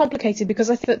complicated because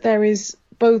I think that there is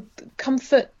both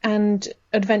comfort and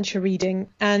adventure reading,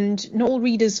 and not all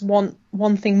readers want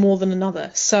one thing more than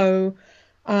another. So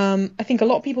I think a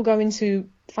lot of people go into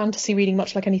fantasy reading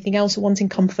much like anything else, wanting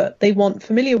comfort. They want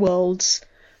familiar worlds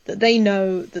that they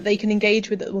know that they can engage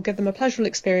with, that will give them a pleasurable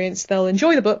experience. They'll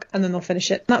enjoy the book and then they'll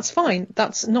finish it. And that's fine.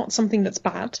 That's not something that's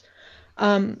bad.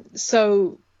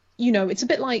 So it's a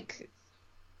bit like,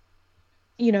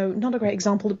 not a great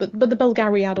example, but the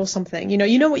Belgariad or something. You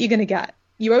know what you're going to get.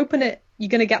 You open it, you're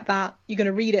going to get that. You're going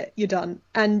to read it, you're done.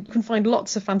 And you can find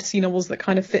lots of fantasy novels that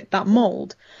kind of fit that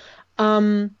mold.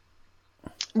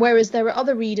 Whereas there are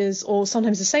other readers, or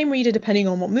sometimes the same reader, depending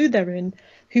on what mood they're in,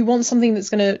 who want something that's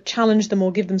going to challenge them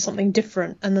or give them something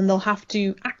different. And then they'll have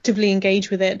to actively engage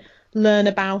with it, learn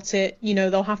about it.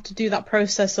 They'll have to do that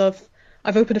process of,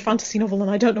 I've opened a fantasy novel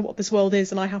and I don't know what this world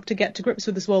is, and I have to get to grips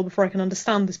with this world before I can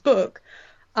understand this book.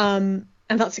 And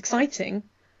that's exciting.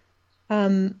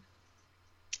 And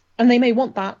they may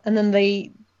want that, and then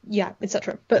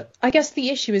etc. But I guess the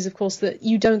issue is, of course, that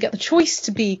you don't get the choice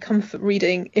to be comfort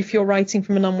reading if you're writing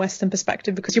from a non-Western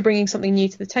perspective, because you're bringing something new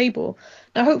to the table.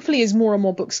 Now, hopefully, as more and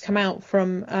more books come out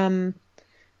from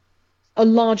a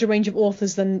larger range of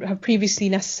authors than have previously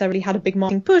necessarily had a big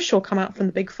marketing push or come out from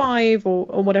the big five or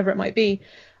whatever it might be,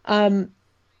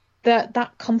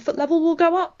 that comfort level will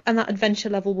go up and that adventure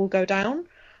level will go down,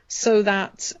 so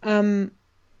that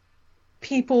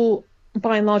people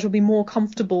by and large will be more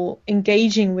comfortable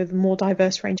engaging with a more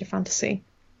diverse range of fantasy,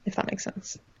 if that makes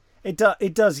sense. It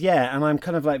does, yeah. And I'm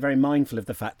kind of like very mindful of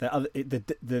the fact that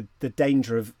the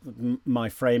danger of my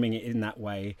framing it in that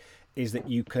way is that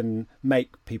you can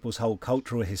make people's whole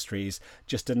cultural histories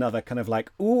just another kind of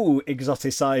like, ooh,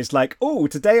 exoticized, like, ooh,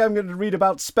 today I'm going to read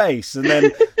about space, and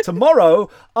then tomorrow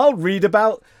I'll read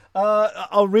about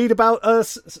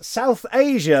South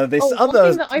Asia. One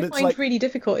thing that I find like, really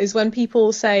difficult is when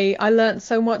people say, I learnt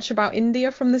so much about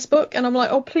India from this book, and I'm like,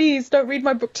 oh, please don't read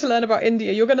my book to learn about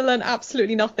India. You're going to learn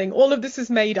absolutely nothing. All of this is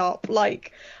made up.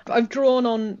 Like, I've drawn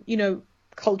on,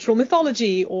 cultural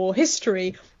mythology or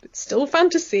history, but still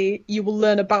fantasy. You will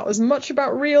learn about as much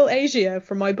about real Asia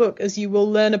from my book as you will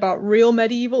learn about real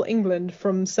medieval England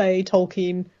from, say,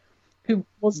 Tolkien, who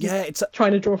wasn't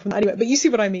trying to draw from that anyway. But you see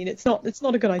what I mean. It's not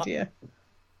a good idea.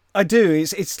 I do.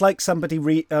 It's like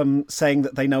somebody saying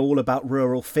that they know all about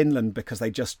rural Finland because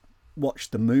they just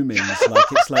watched the Moomins.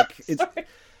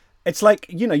 It's like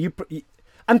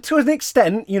and to an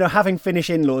extent, having Finnish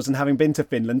in-laws and having been to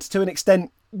Finland, to an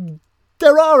extent,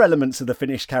 there are elements of the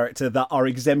Finnish character that are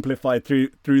exemplified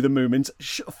through the Moomins,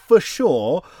 for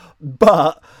sure.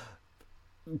 But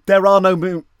there are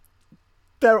no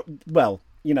to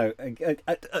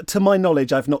my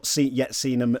knowledge, I've not yet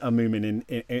seen a Moomin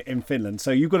in Finland.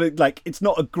 So you've got to it's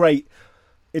not a great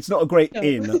it's not a great No.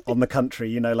 inn on the country,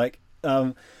 you know, like,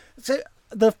 so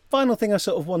the final thing I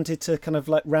sort of wanted to kind of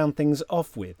like round things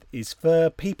off with is for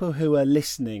people who are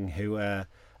listening, who are,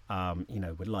 you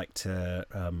know, would like to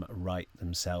write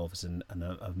themselves and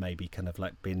have maybe kind of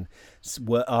like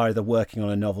are either working on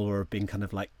a novel or have been kind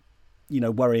of like, you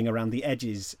know, worrying around the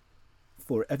edges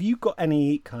for it. Have you got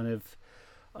any kind of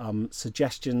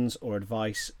suggestions or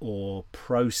advice or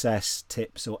process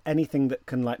tips or anything that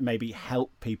can like maybe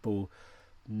help people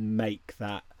make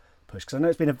that push? Because I know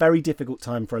it's been a very difficult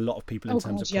time for a lot of people in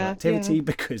terms of productivity,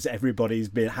 because everybody's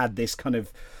had this kind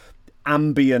of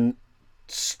ambient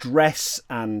stress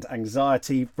and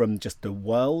anxiety from just the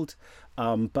world.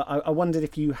 But I wondered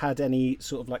if you had any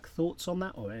sort of like thoughts on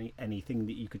that, or anything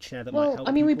that you could share that might help.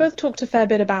 I mean, we both talked a fair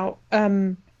bit about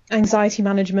anxiety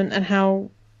management and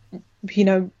how, you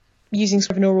know, using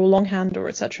sort of neural longhand or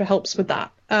etc. helps with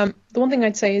that. The one thing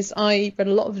I'd say is I read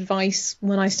a lot of advice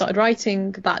when I started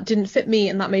writing that didn't fit me,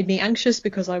 and that made me anxious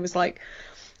because I was like,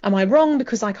 am I wrong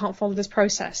because I can't follow this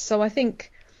process? So I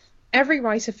think every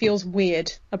writer feels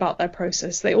weird about their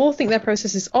process. They all think their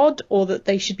process is odd or that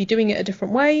they should be doing it a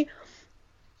different way.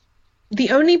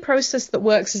 The only process that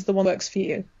works is the one that works for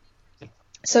you.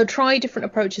 So try different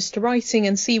approaches to writing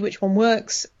and see which one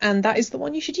works, and that is the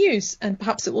one you should use, and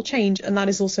perhaps it will change, and that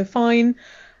is also fine.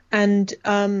 And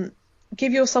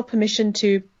give yourself permission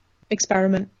to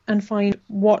experiment and find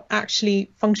what actually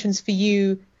functions for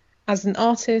you as an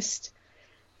artist.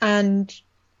 And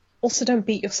also don't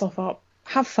beat yourself up.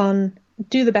 Have fun,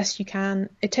 do the best you can.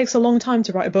 It takes a long time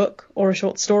to write a book or a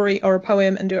short story or a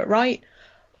poem and do it right.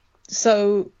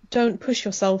 So don't push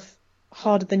yourself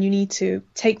harder than you need to.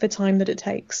 Take the time that it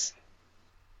takes.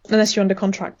 Unless you're under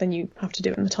contract, then you have to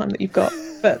do it in the time that you've got.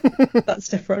 But that's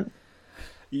different.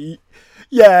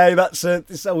 Yeah,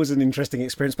 it's always an interesting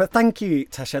experience. But thank you,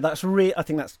 Tasha. I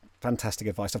think that's fantastic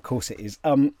advice. Of course it is.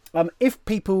 If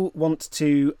people want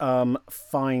to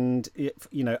find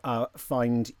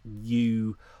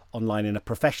you online in a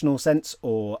professional sense,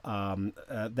 or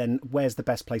then where's the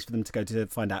best place for them to go to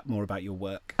find out more about your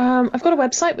work? I've got a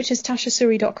website which is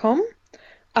tashasuri.com.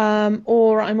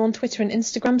 Or I'm on Twitter and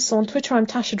Instagram. So on Twitter I'm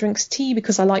Tasha Drinks Tea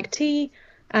because I like tea.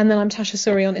 And then I'm Tasha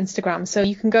Suri on Instagram. So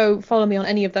you can go follow me on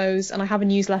any of those. And I have a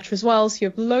newsletter as well. So you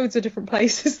have loads of different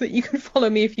places that you can follow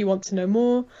me if you want to know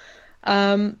more.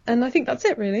 And I think that's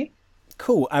it, really.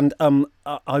 Cool. And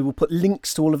I will put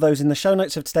links to all of those in the show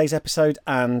notes of today's episode.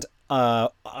 And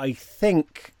I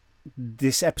think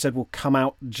this episode will come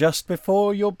out just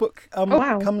before your book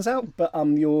comes out. But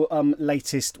your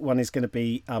latest one is going to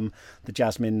be The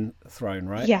Jasmine Throne,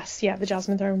 right? Yes, yeah, The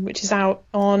Jasmine Throne, which is out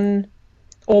on...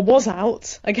 or was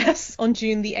out, I guess, on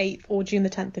June the 8th or June the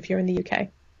 10th if you're in the UK.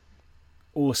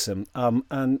 Awesome.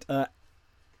 And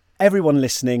everyone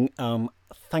listening,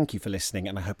 thank you for listening,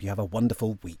 and I hope you have a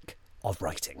wonderful week of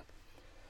writing.